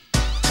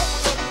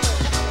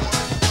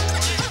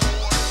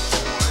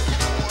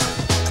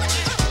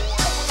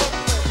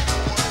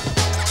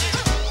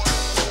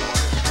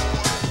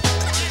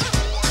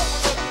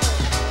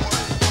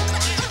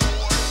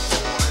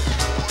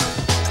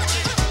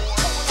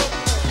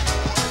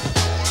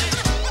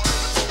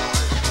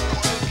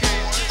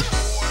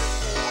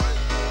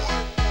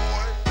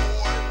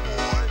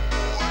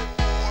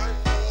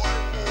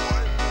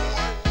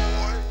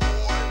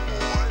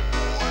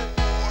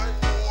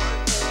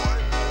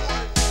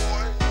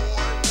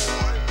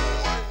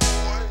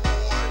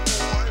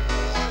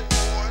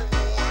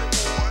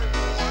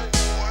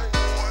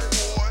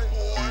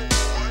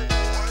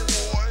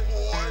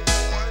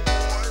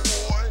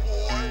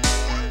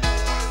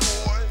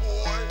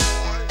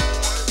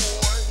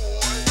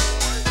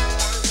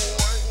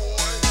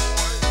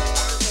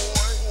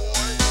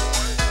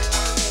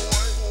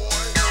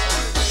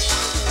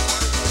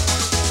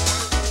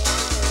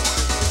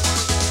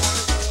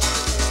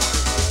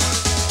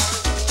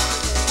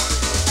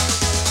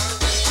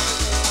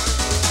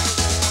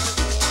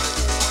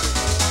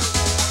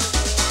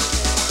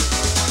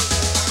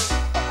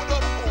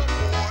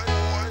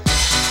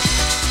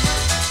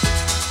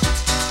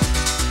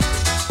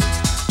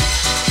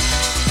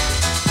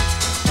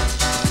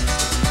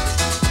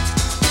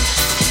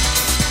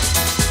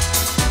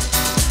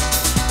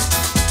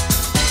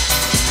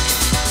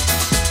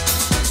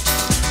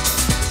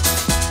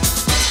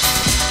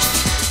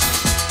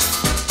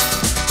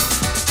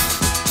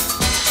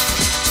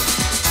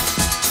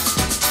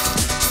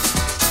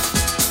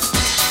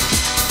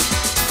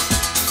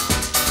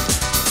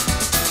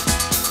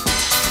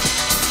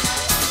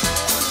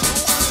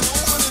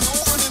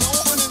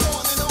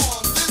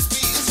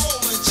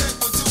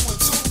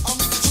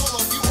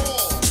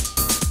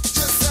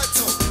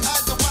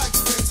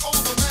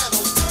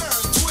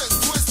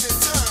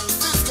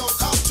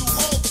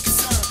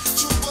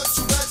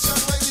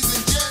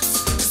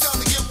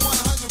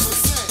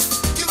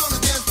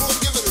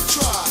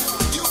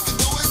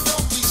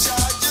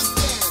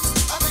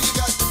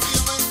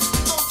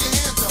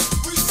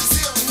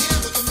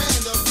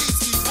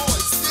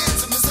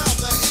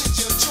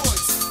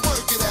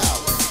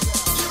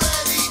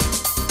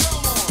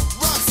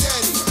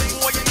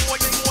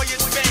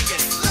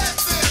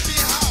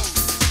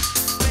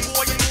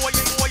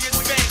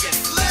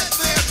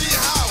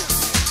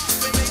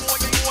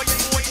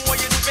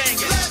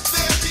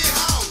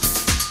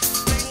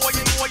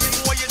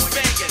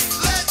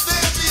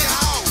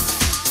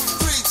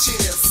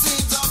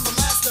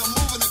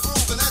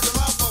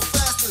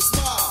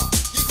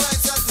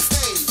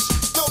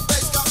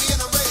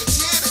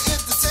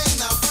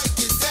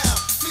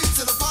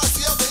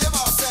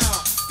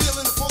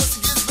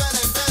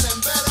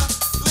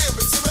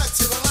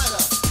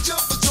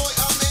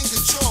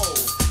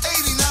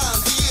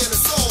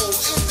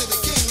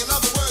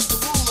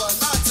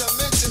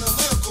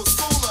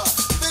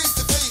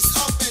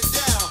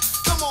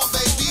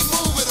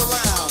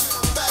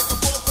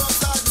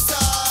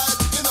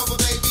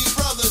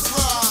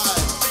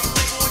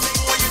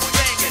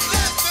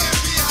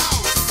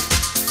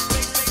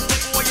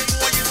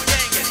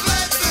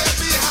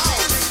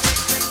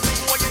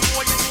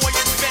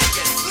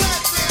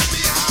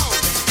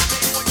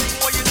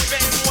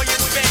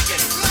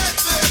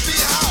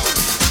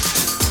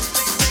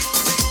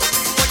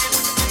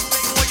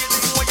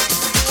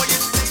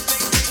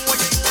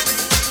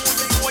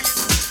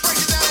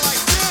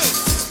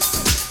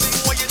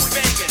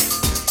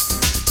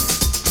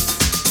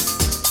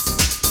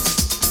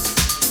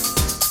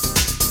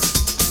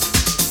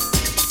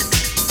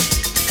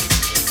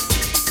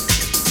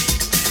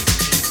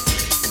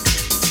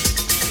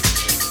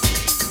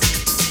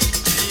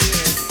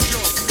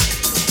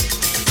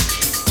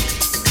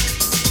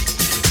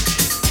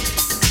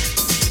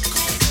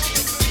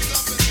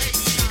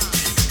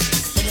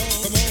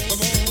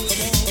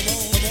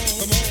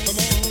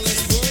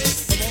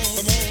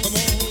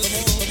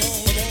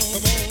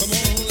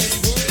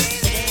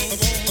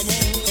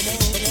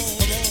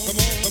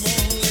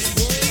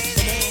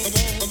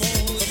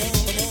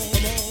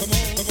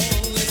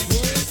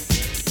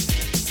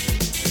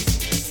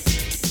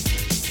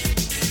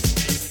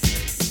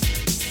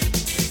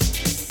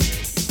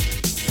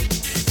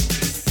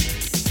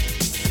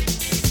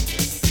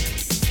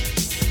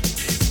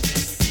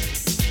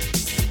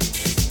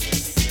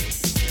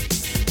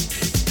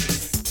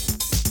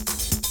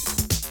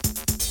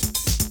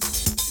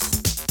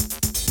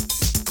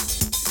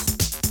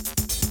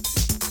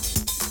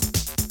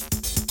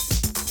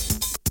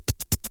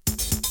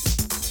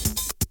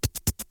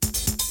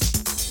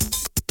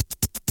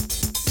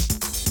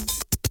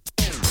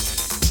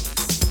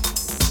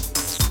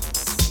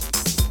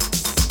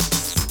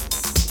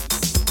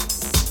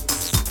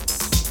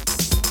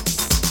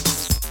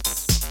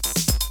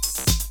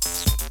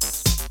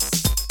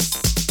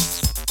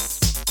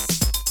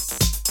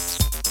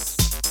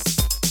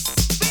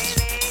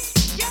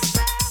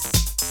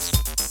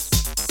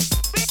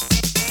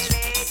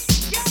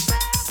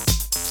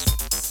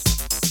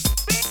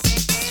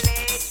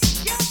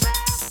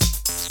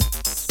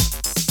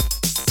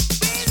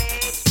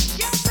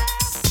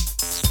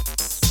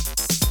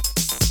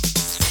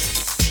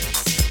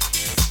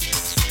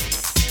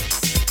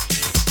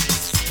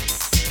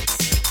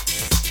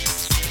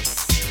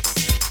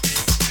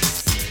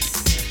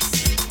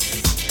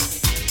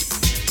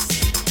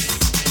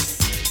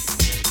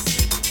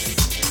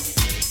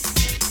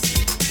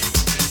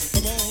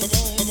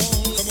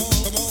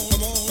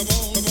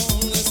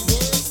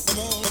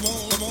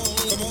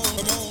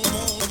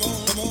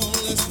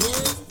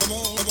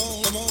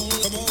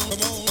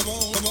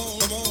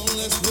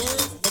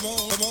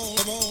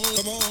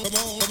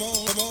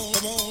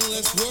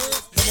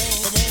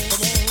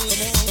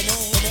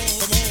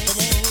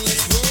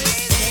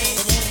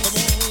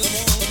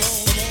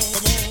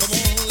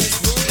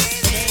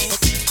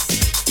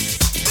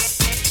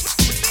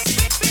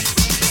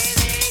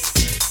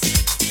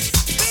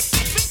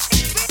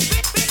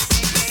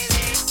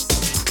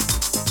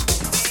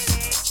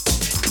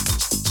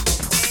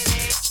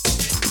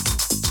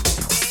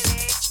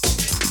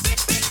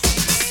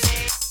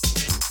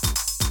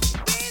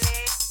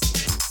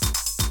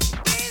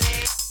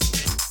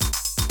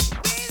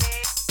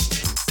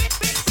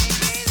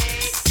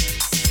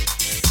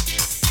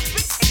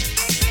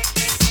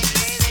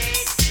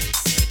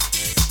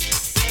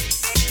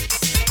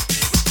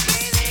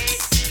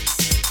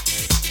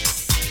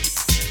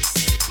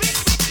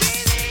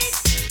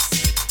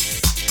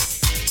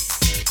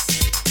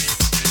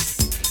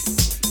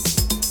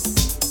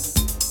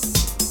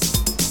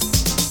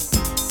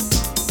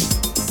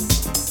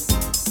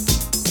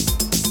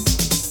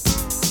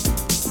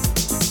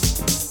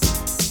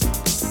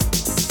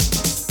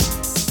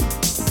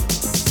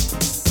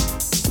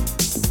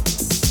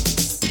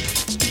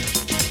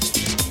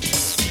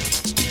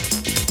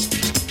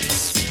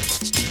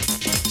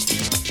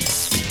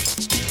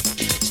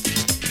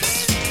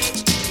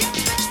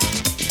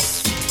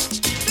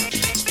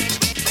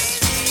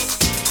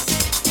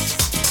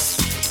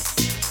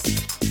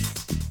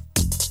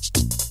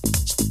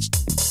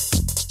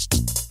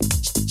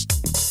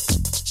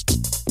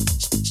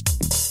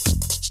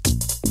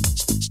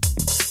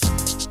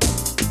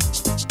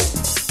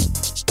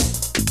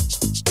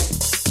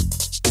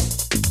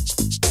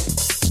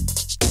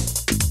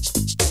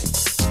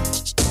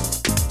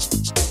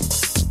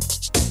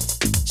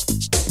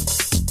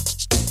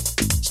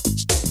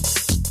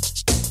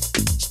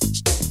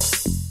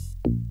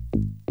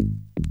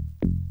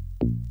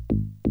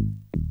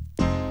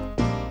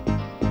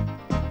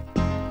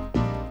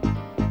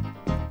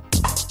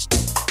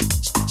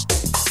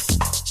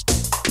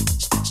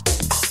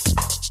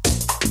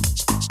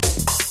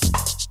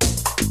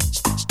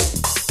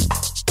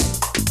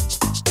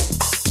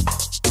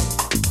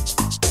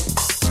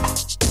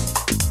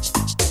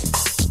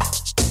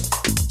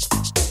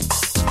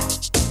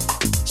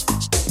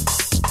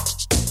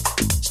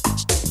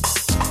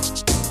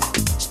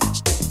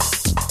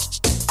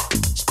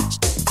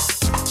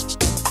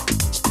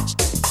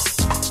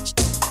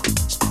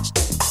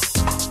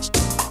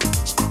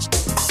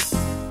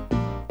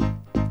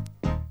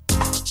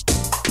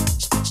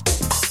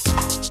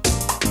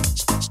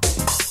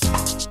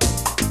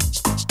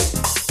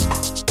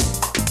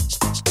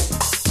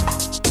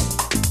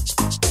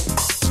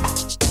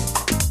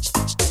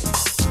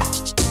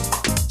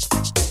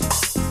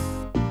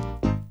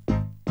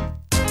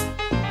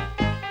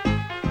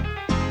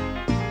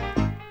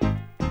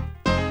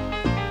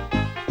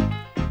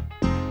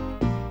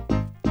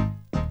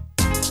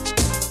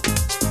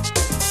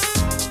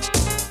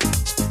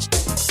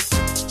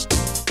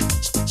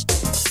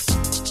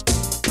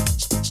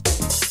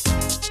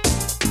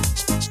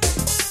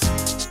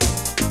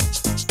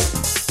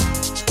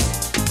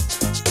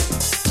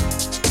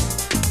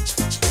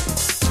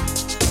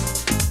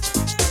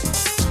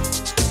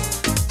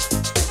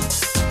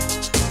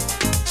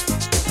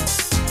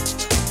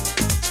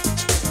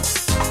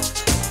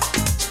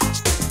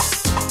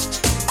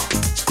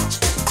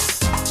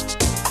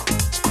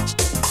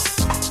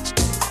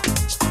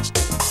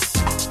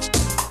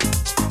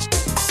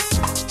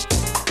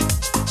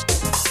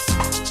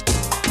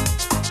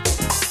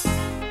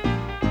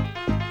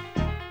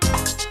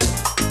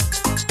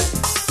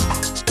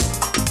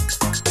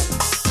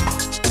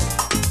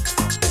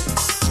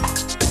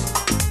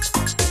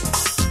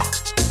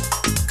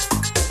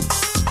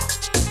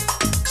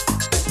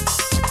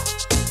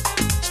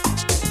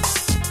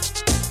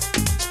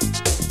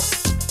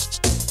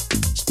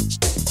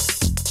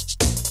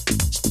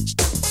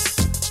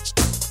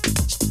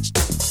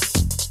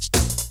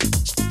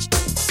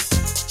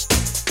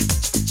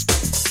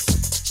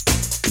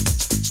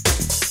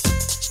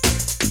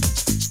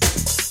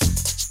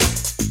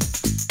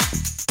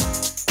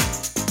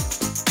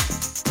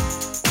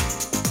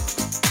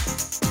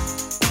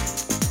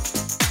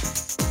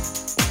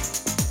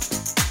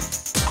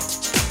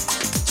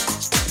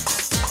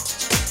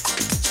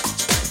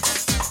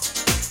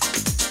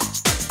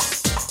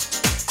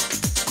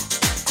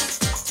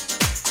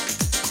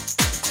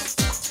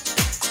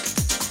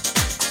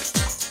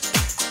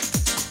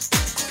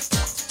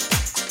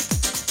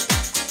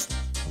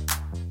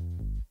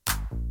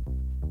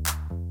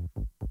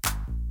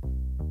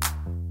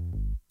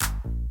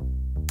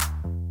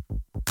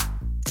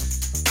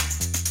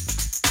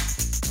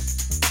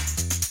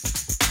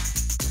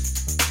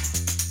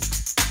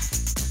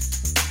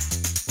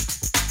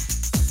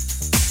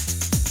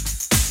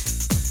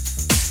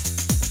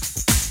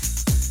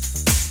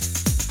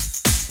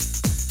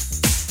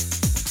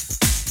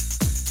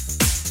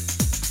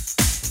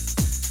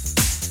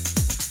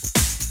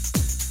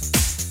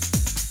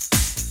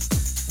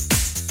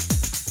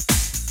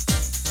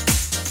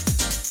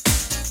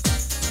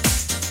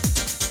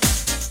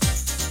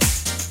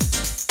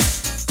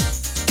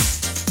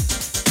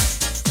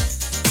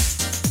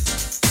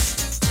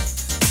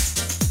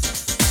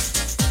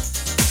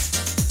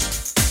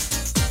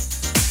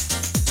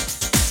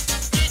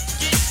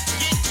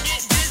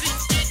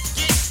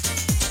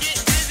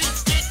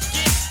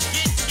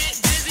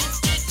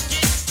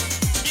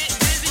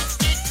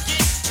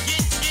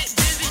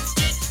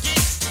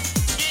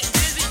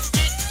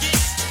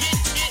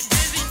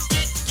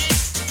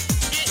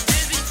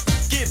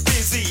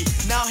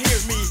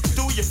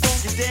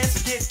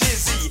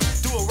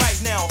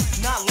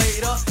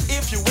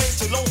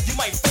long, you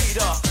might fade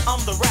up. I'm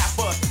the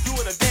rapper, you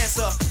are the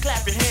dancer.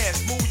 Clap your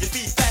hands, move your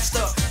feet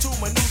faster to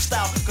my new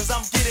style. Cause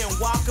I'm getting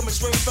wild, coming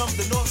straight from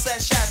the north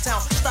side,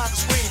 Chi-Town. Start to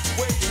scream,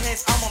 wave your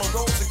hands, I'm on a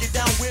roll. So get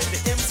down with the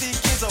MC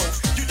Kizzo.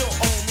 You don't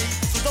own me,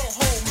 so don't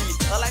hold me.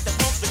 I like to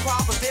pump the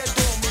crowd, but they're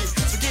doing me.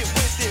 So get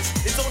with this,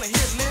 it's on a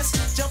hit list.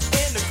 Jump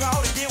in the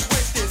crowd and get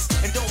with this.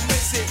 And don't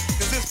miss it,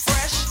 cause it's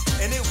fresh.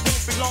 And it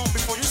won't be long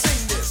before you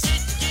sing this.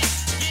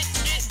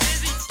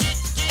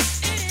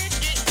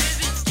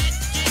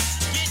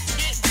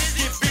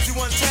 Get busy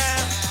one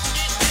time.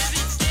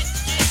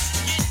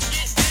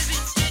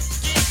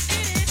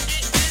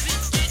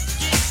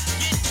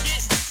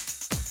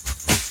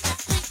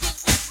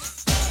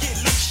 Get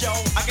loose, y'all.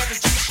 I got the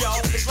juice, y'all.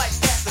 It's like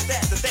that,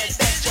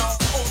 y'all.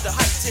 On the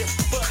high tip,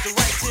 but the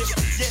right tip.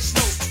 Yes,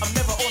 no, I'm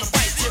never on a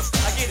right tip.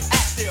 I get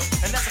active,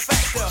 and that's a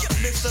factor.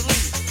 Mr.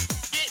 Lee,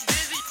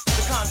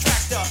 the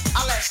contractor.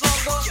 I last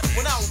longer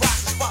when I rock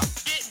the spot.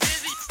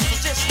 So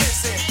just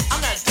listen, I'm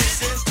not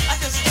dissing. I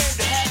just came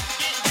to have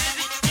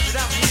that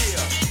I'm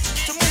here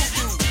to move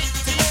you,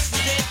 to make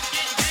you get.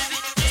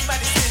 It's my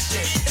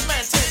decision, it's my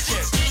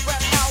intention.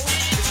 Rap house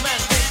is my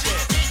invention.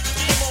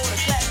 So come on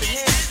and clap your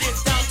hands and get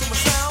down to my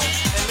sound,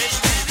 and let's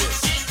do this.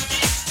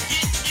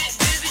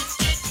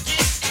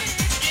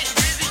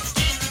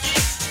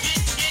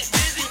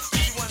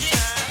 Busy one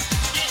time.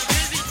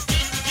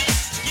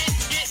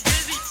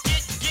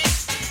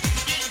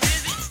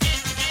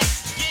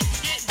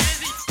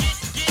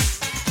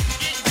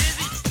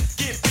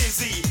 Get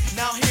busy,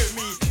 now hear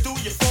me. Do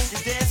your funky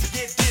dance and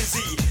get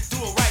dizzy. Do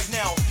it right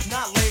now,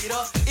 not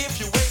later. If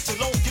you wait too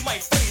long, you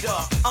might fade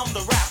up. I'm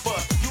the rapper,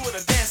 you are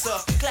the dancer.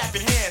 Clap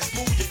your hands,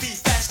 move your feet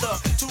faster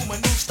to my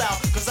new style.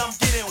 Cause I'm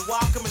getting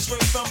wild, coming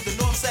straight from the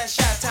north side,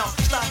 Chi-Town.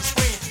 Stop the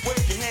screen,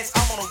 wave your hands,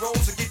 I'm on a roll.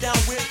 So get down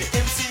with the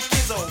MC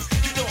Kizzo.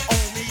 You don't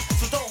own me,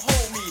 so don't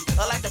hold me.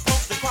 I like to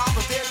pump the crowd,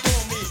 but they're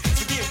doing me.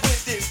 So get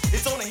with this,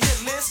 it's on a hit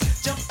list.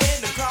 Jump in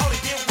the crowd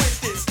and get with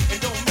this. And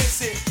don't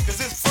miss it, cause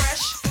it's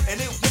fresh. And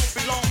it won't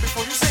be long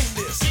before you sing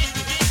this.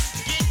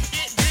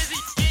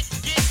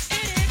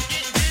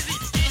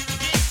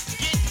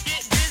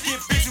 Get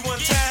busy one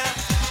time.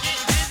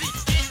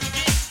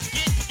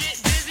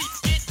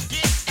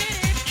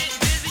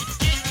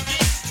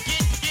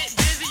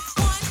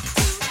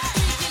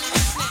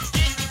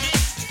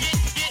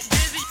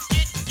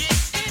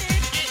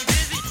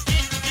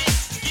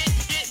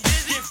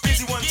 Get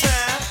busy one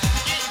time.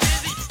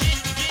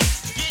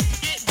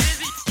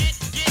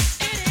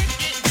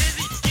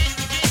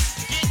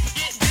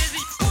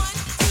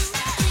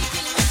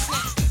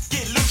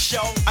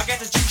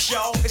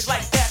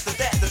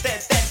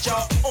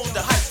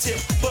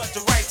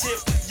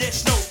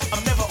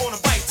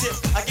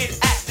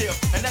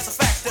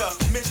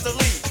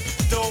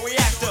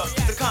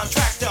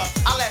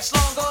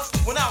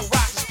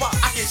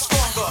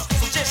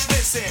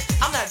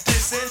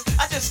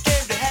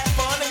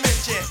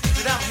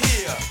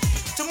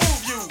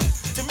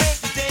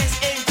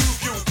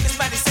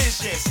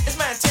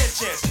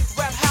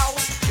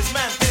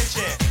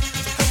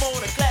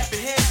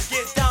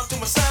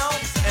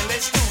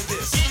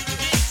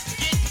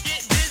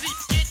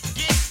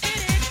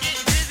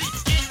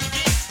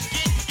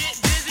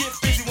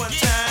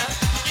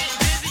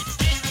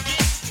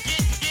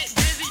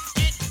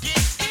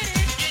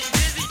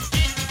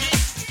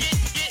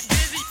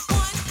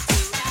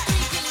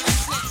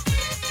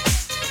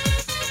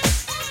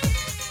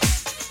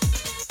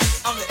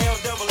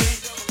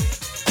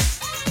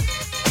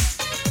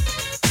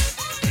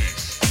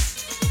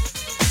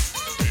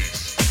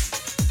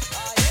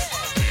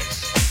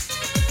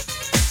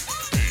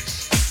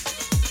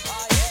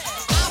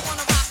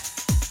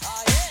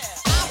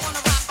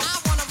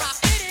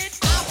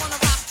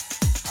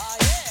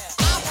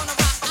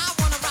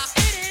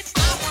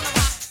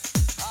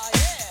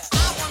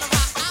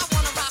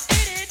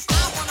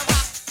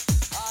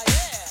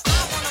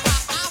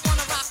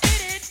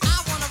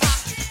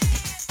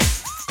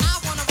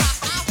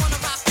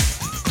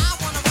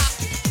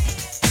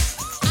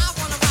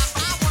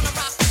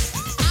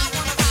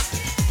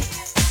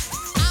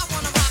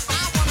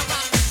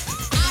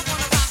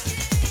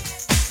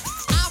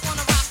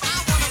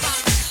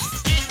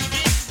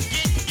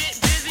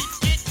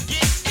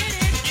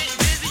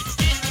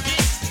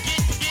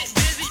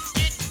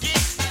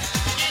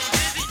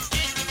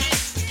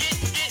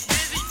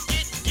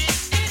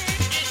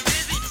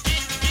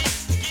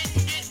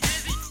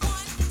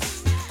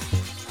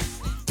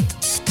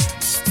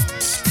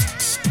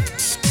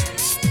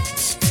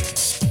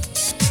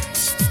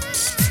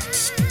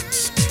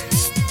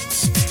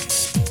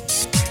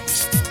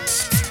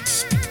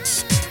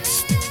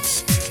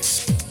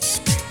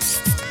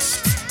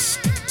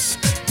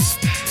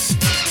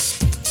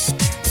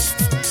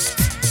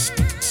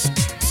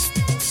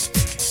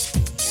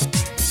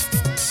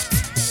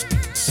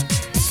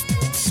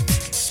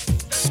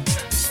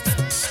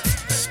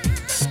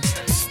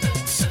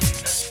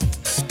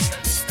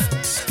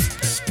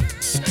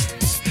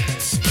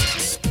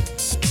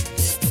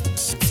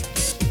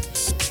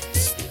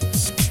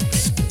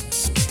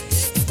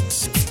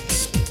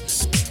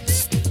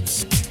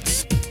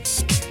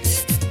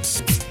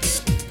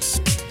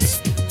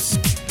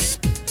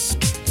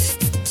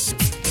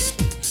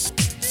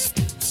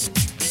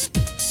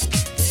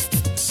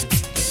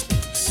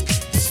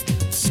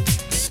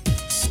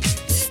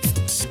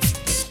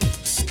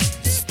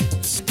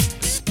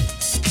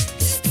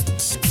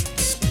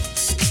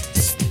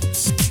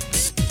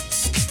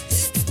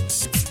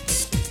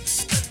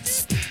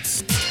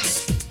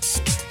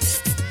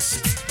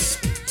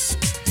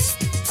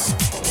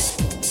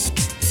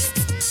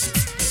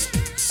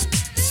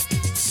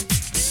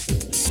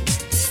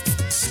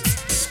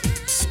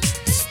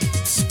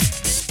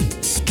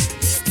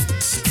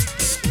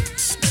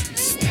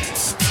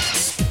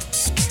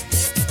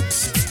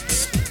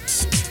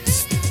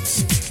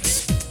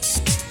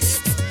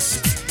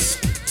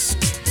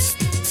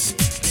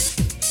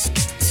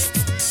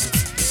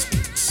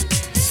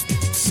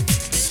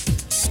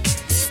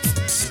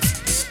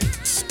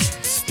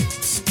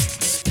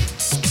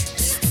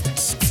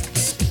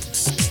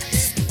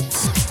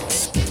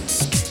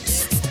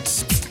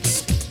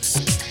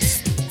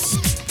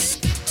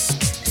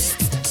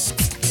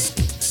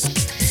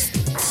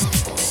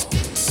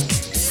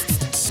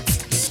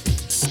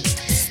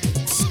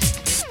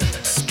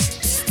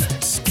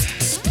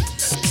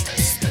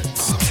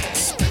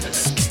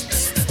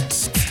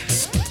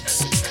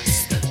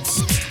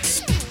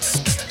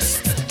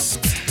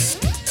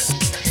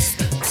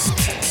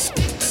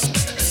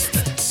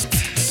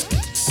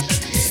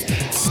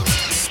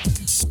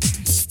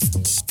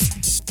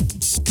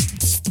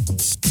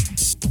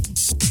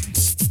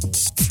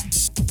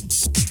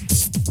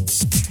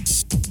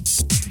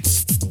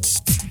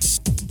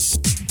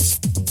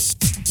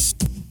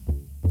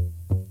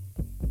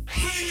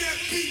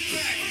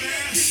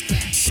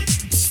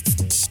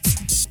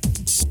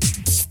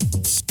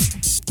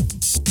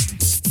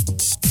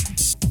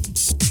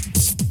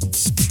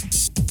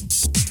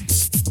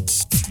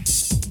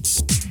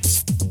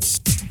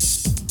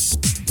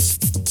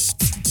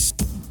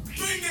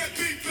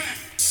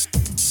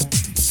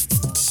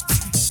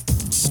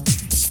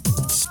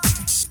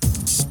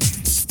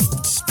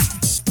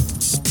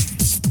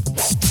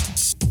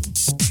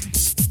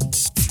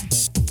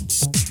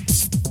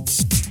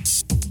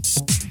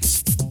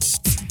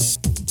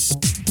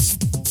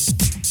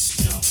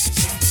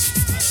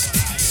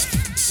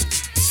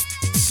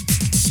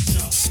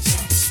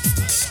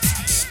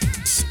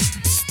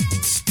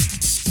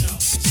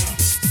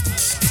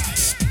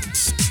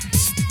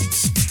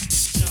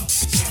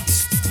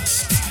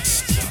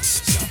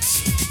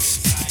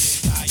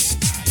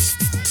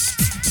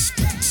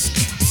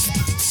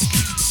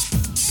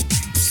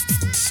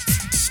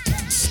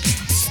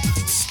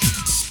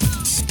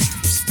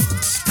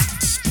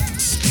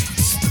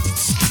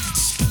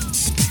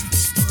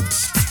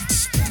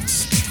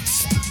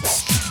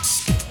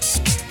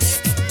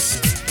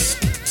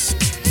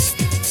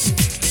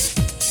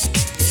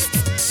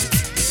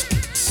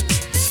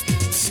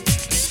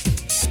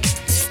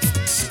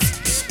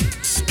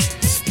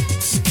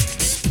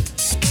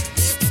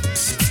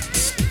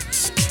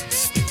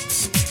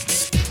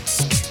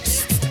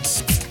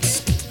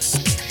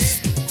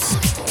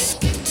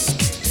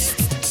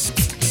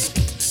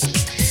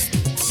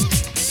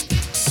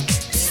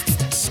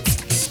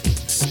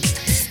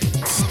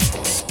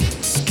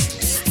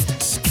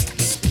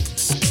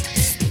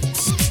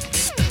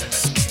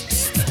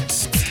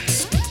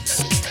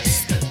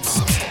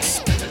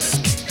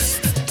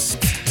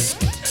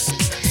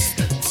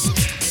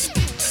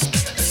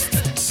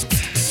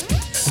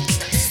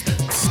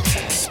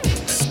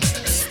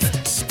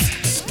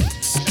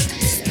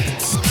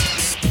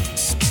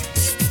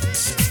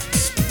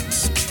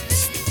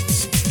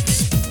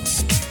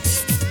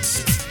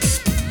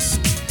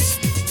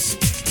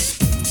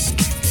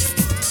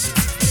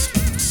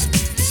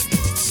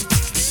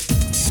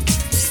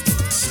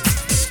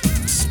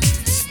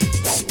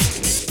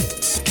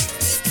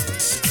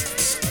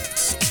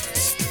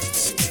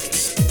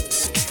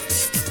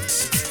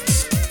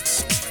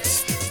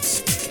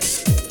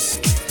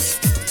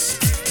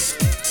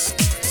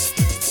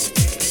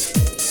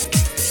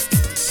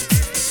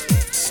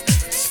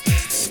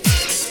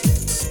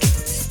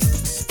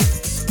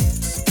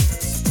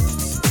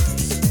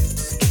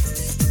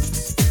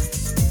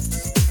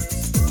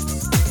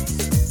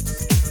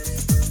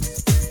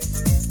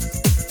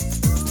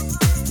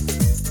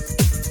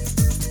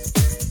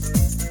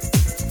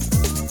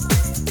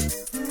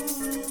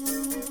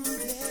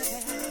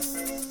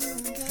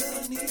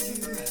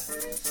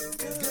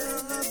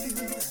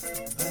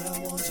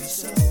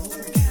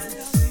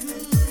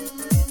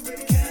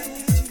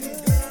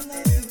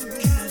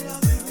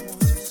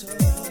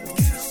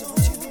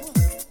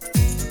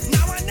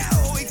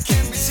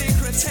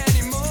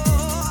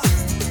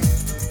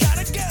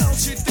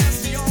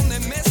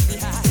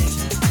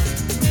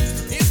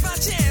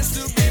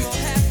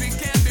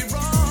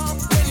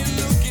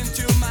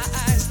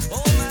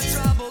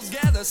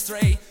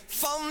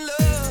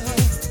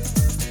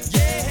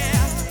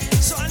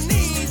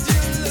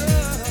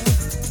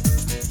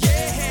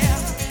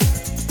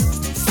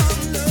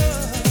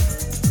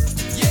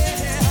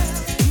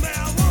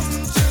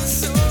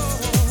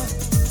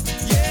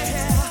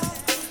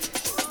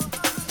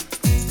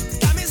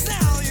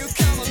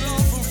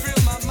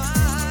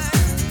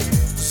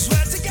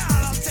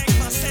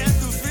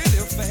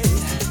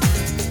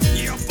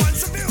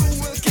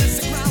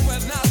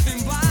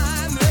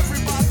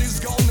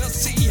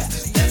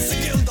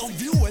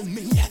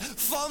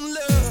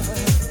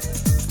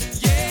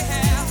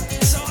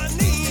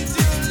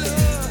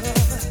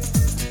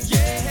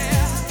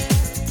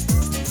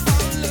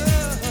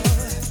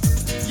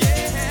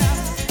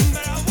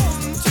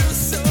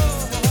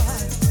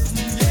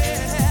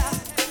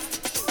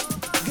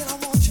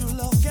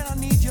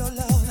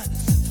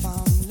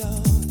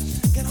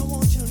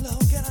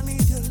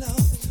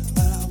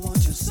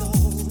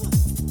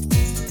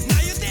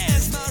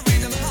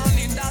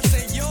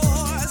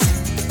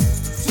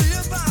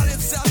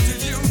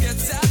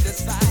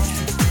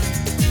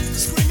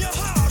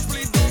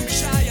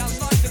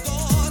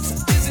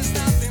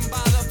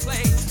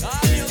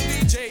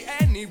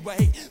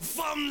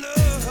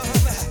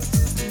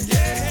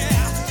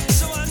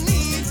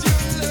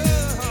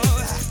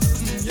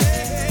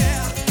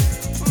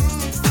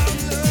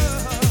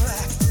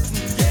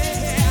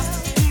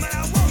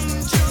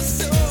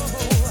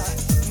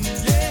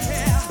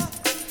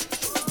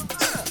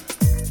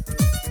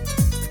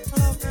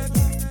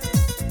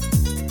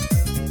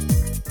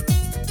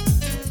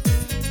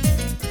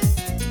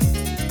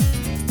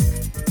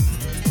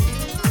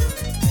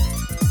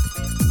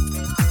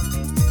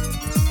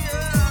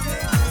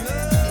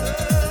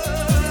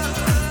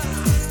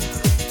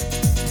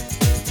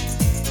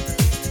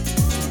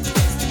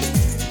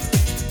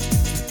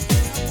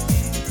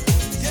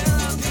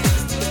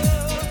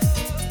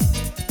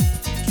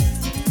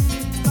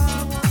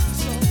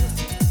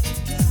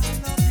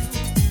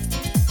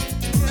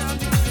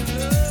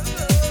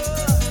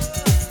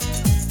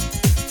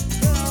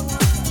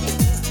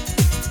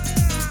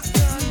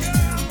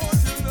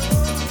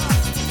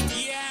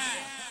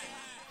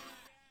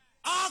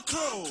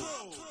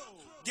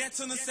 Get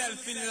on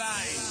yourself in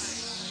line.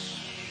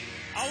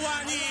 I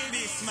want to hear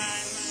this,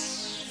 man.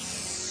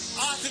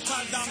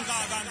 Article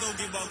Dangog and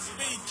Doogie Bug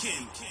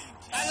speaking.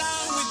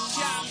 Along with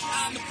Jam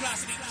and the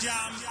Plastic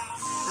Jam.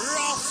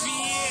 Rough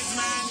years,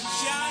 man.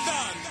 Jam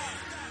done.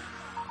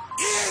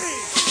 Hear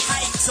it!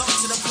 Hyped up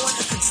to the point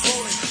of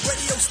controlling.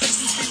 Radio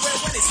stations beware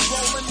when it's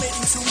rolling. Made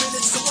in 2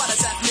 minutes, so what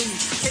does that mean?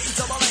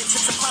 KEAA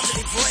takes a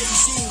positive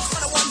regime.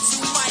 Kind of 1-2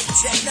 mic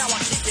check, now I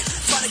kick it.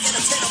 Trying to get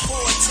a tenner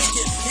for a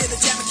ticket. Hear the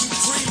jam and keep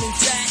dreaming,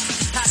 Jack.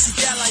 HouSE,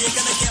 you're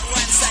gonna get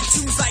ransacked.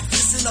 Tunes like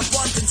this in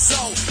abundance, so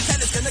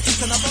Kennedy's gonna kick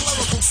another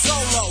lyrical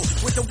solo.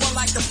 With the one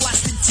like the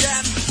Plastic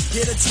Jam.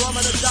 Hear the drum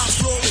and the dance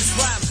floor is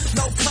ram.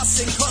 No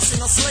cussing or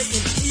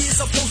slating. He is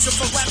a poacher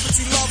for rap, but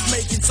he love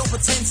making, so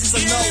pretense is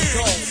a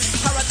no-go.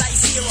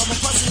 Paradise here, I'm a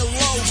personal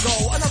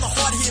logo. Another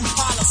hard-hitting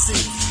policy.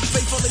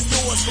 Faithfully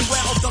yours,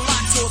 beware of the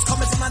lactose.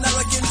 Coming from an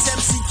arrogant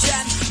MC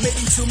Can. Made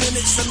in 2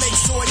 minutes to make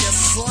sure you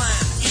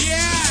slam.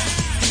 Yeah!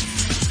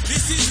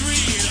 This is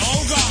real,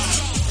 oh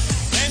God.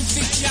 MC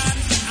Can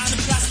and the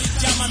Plastic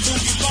Jam and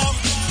Doogie Bug.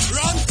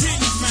 Run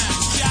things, man.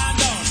 Jam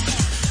done.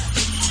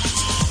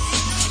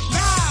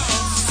 Now,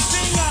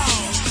 sing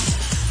out.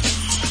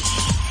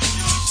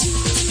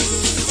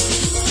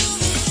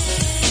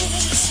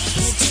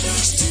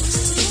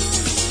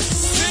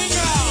 Sing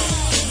out.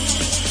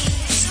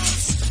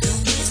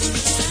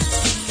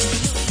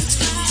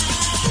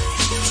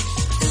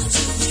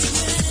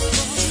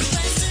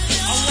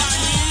 I want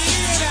to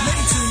hear that. Made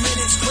in 2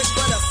 minutes, quick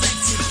but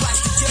effective.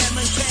 Plastic Jam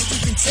and can't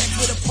keep in check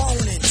with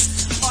opponents.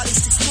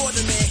 Artists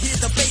extraordinaire, hear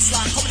the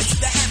bassline coming into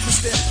the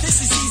atmosphere.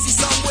 This is easy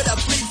song with a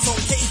bleep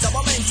tone.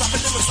 KEAA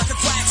dropping lyrics like a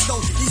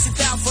crackstone. Easy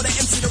down for the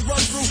MC to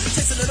run through.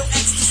 Taste a little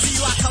ecstasy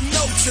like I'm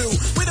no two.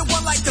 With a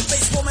one like the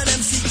bass woman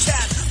MC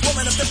Cat.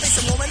 Woman of the bass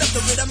and woman of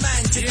the rhythm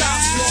man. To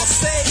dance floor,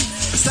 say.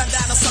 Slam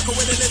down a sucker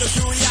with a little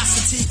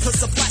curiosity.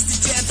 Cause the Plastic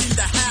Jam's in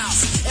the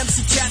house.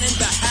 MC Cat in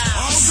the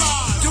house. Oh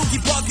God.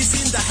 Doogie Bug is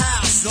in the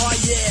house. Oh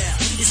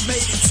yeah, it's made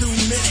in 2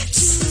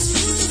 minutes.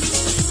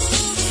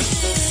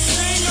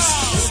 Sing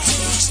out.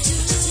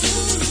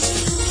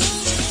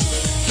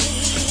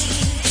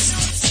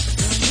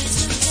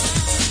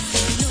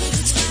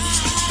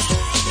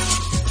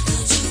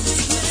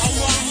 I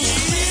want to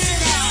hear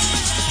that.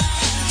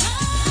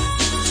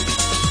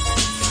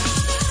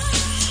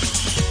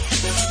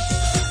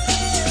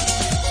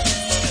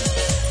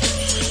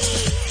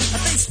 A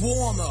bass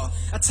warmer,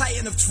 a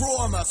titan of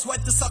trauma.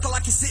 Sweat the sucker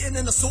like you're sitting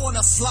in a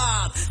sauna.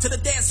 Slide to the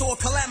dance or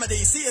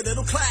calamity. See a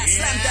little class,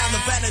 slam down the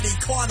vanity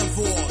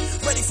carnivore.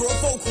 Ready for a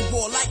vocal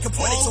war like a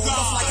predator, God.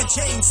 rough like a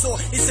chainsaw.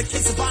 It's a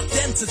case of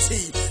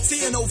identity.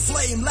 See an old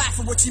flame, laugh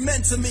at what she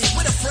meant to me.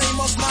 With a frame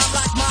of mind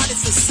like mine,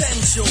 it's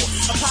essential.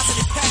 A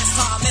positive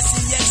pastime,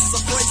 SEX is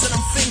a phrase that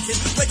I'm thinking.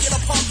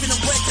 Regular pumping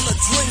and regular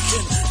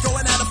drinking.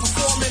 Going out and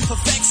performing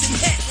perfection.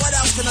 Heck, what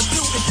else can I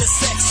do in this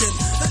section?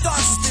 The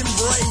dance has been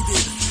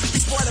braided.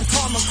 These boy them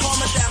calm and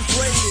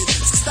downgraded.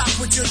 So stop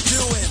what you're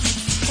doing.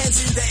 Hands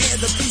in the air,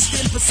 the beast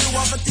in pursuit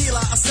of a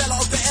dealer, a seller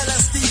of the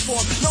LSD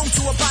form. Known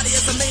to a body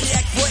as a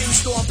maniac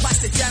brainstorm.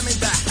 Plastic Jam in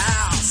the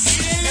house.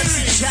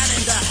 MC Cat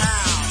in the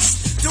house.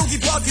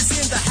 Doogie Bug is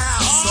in the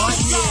house. Oh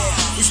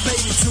yeah, it's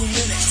made in 2 minutes.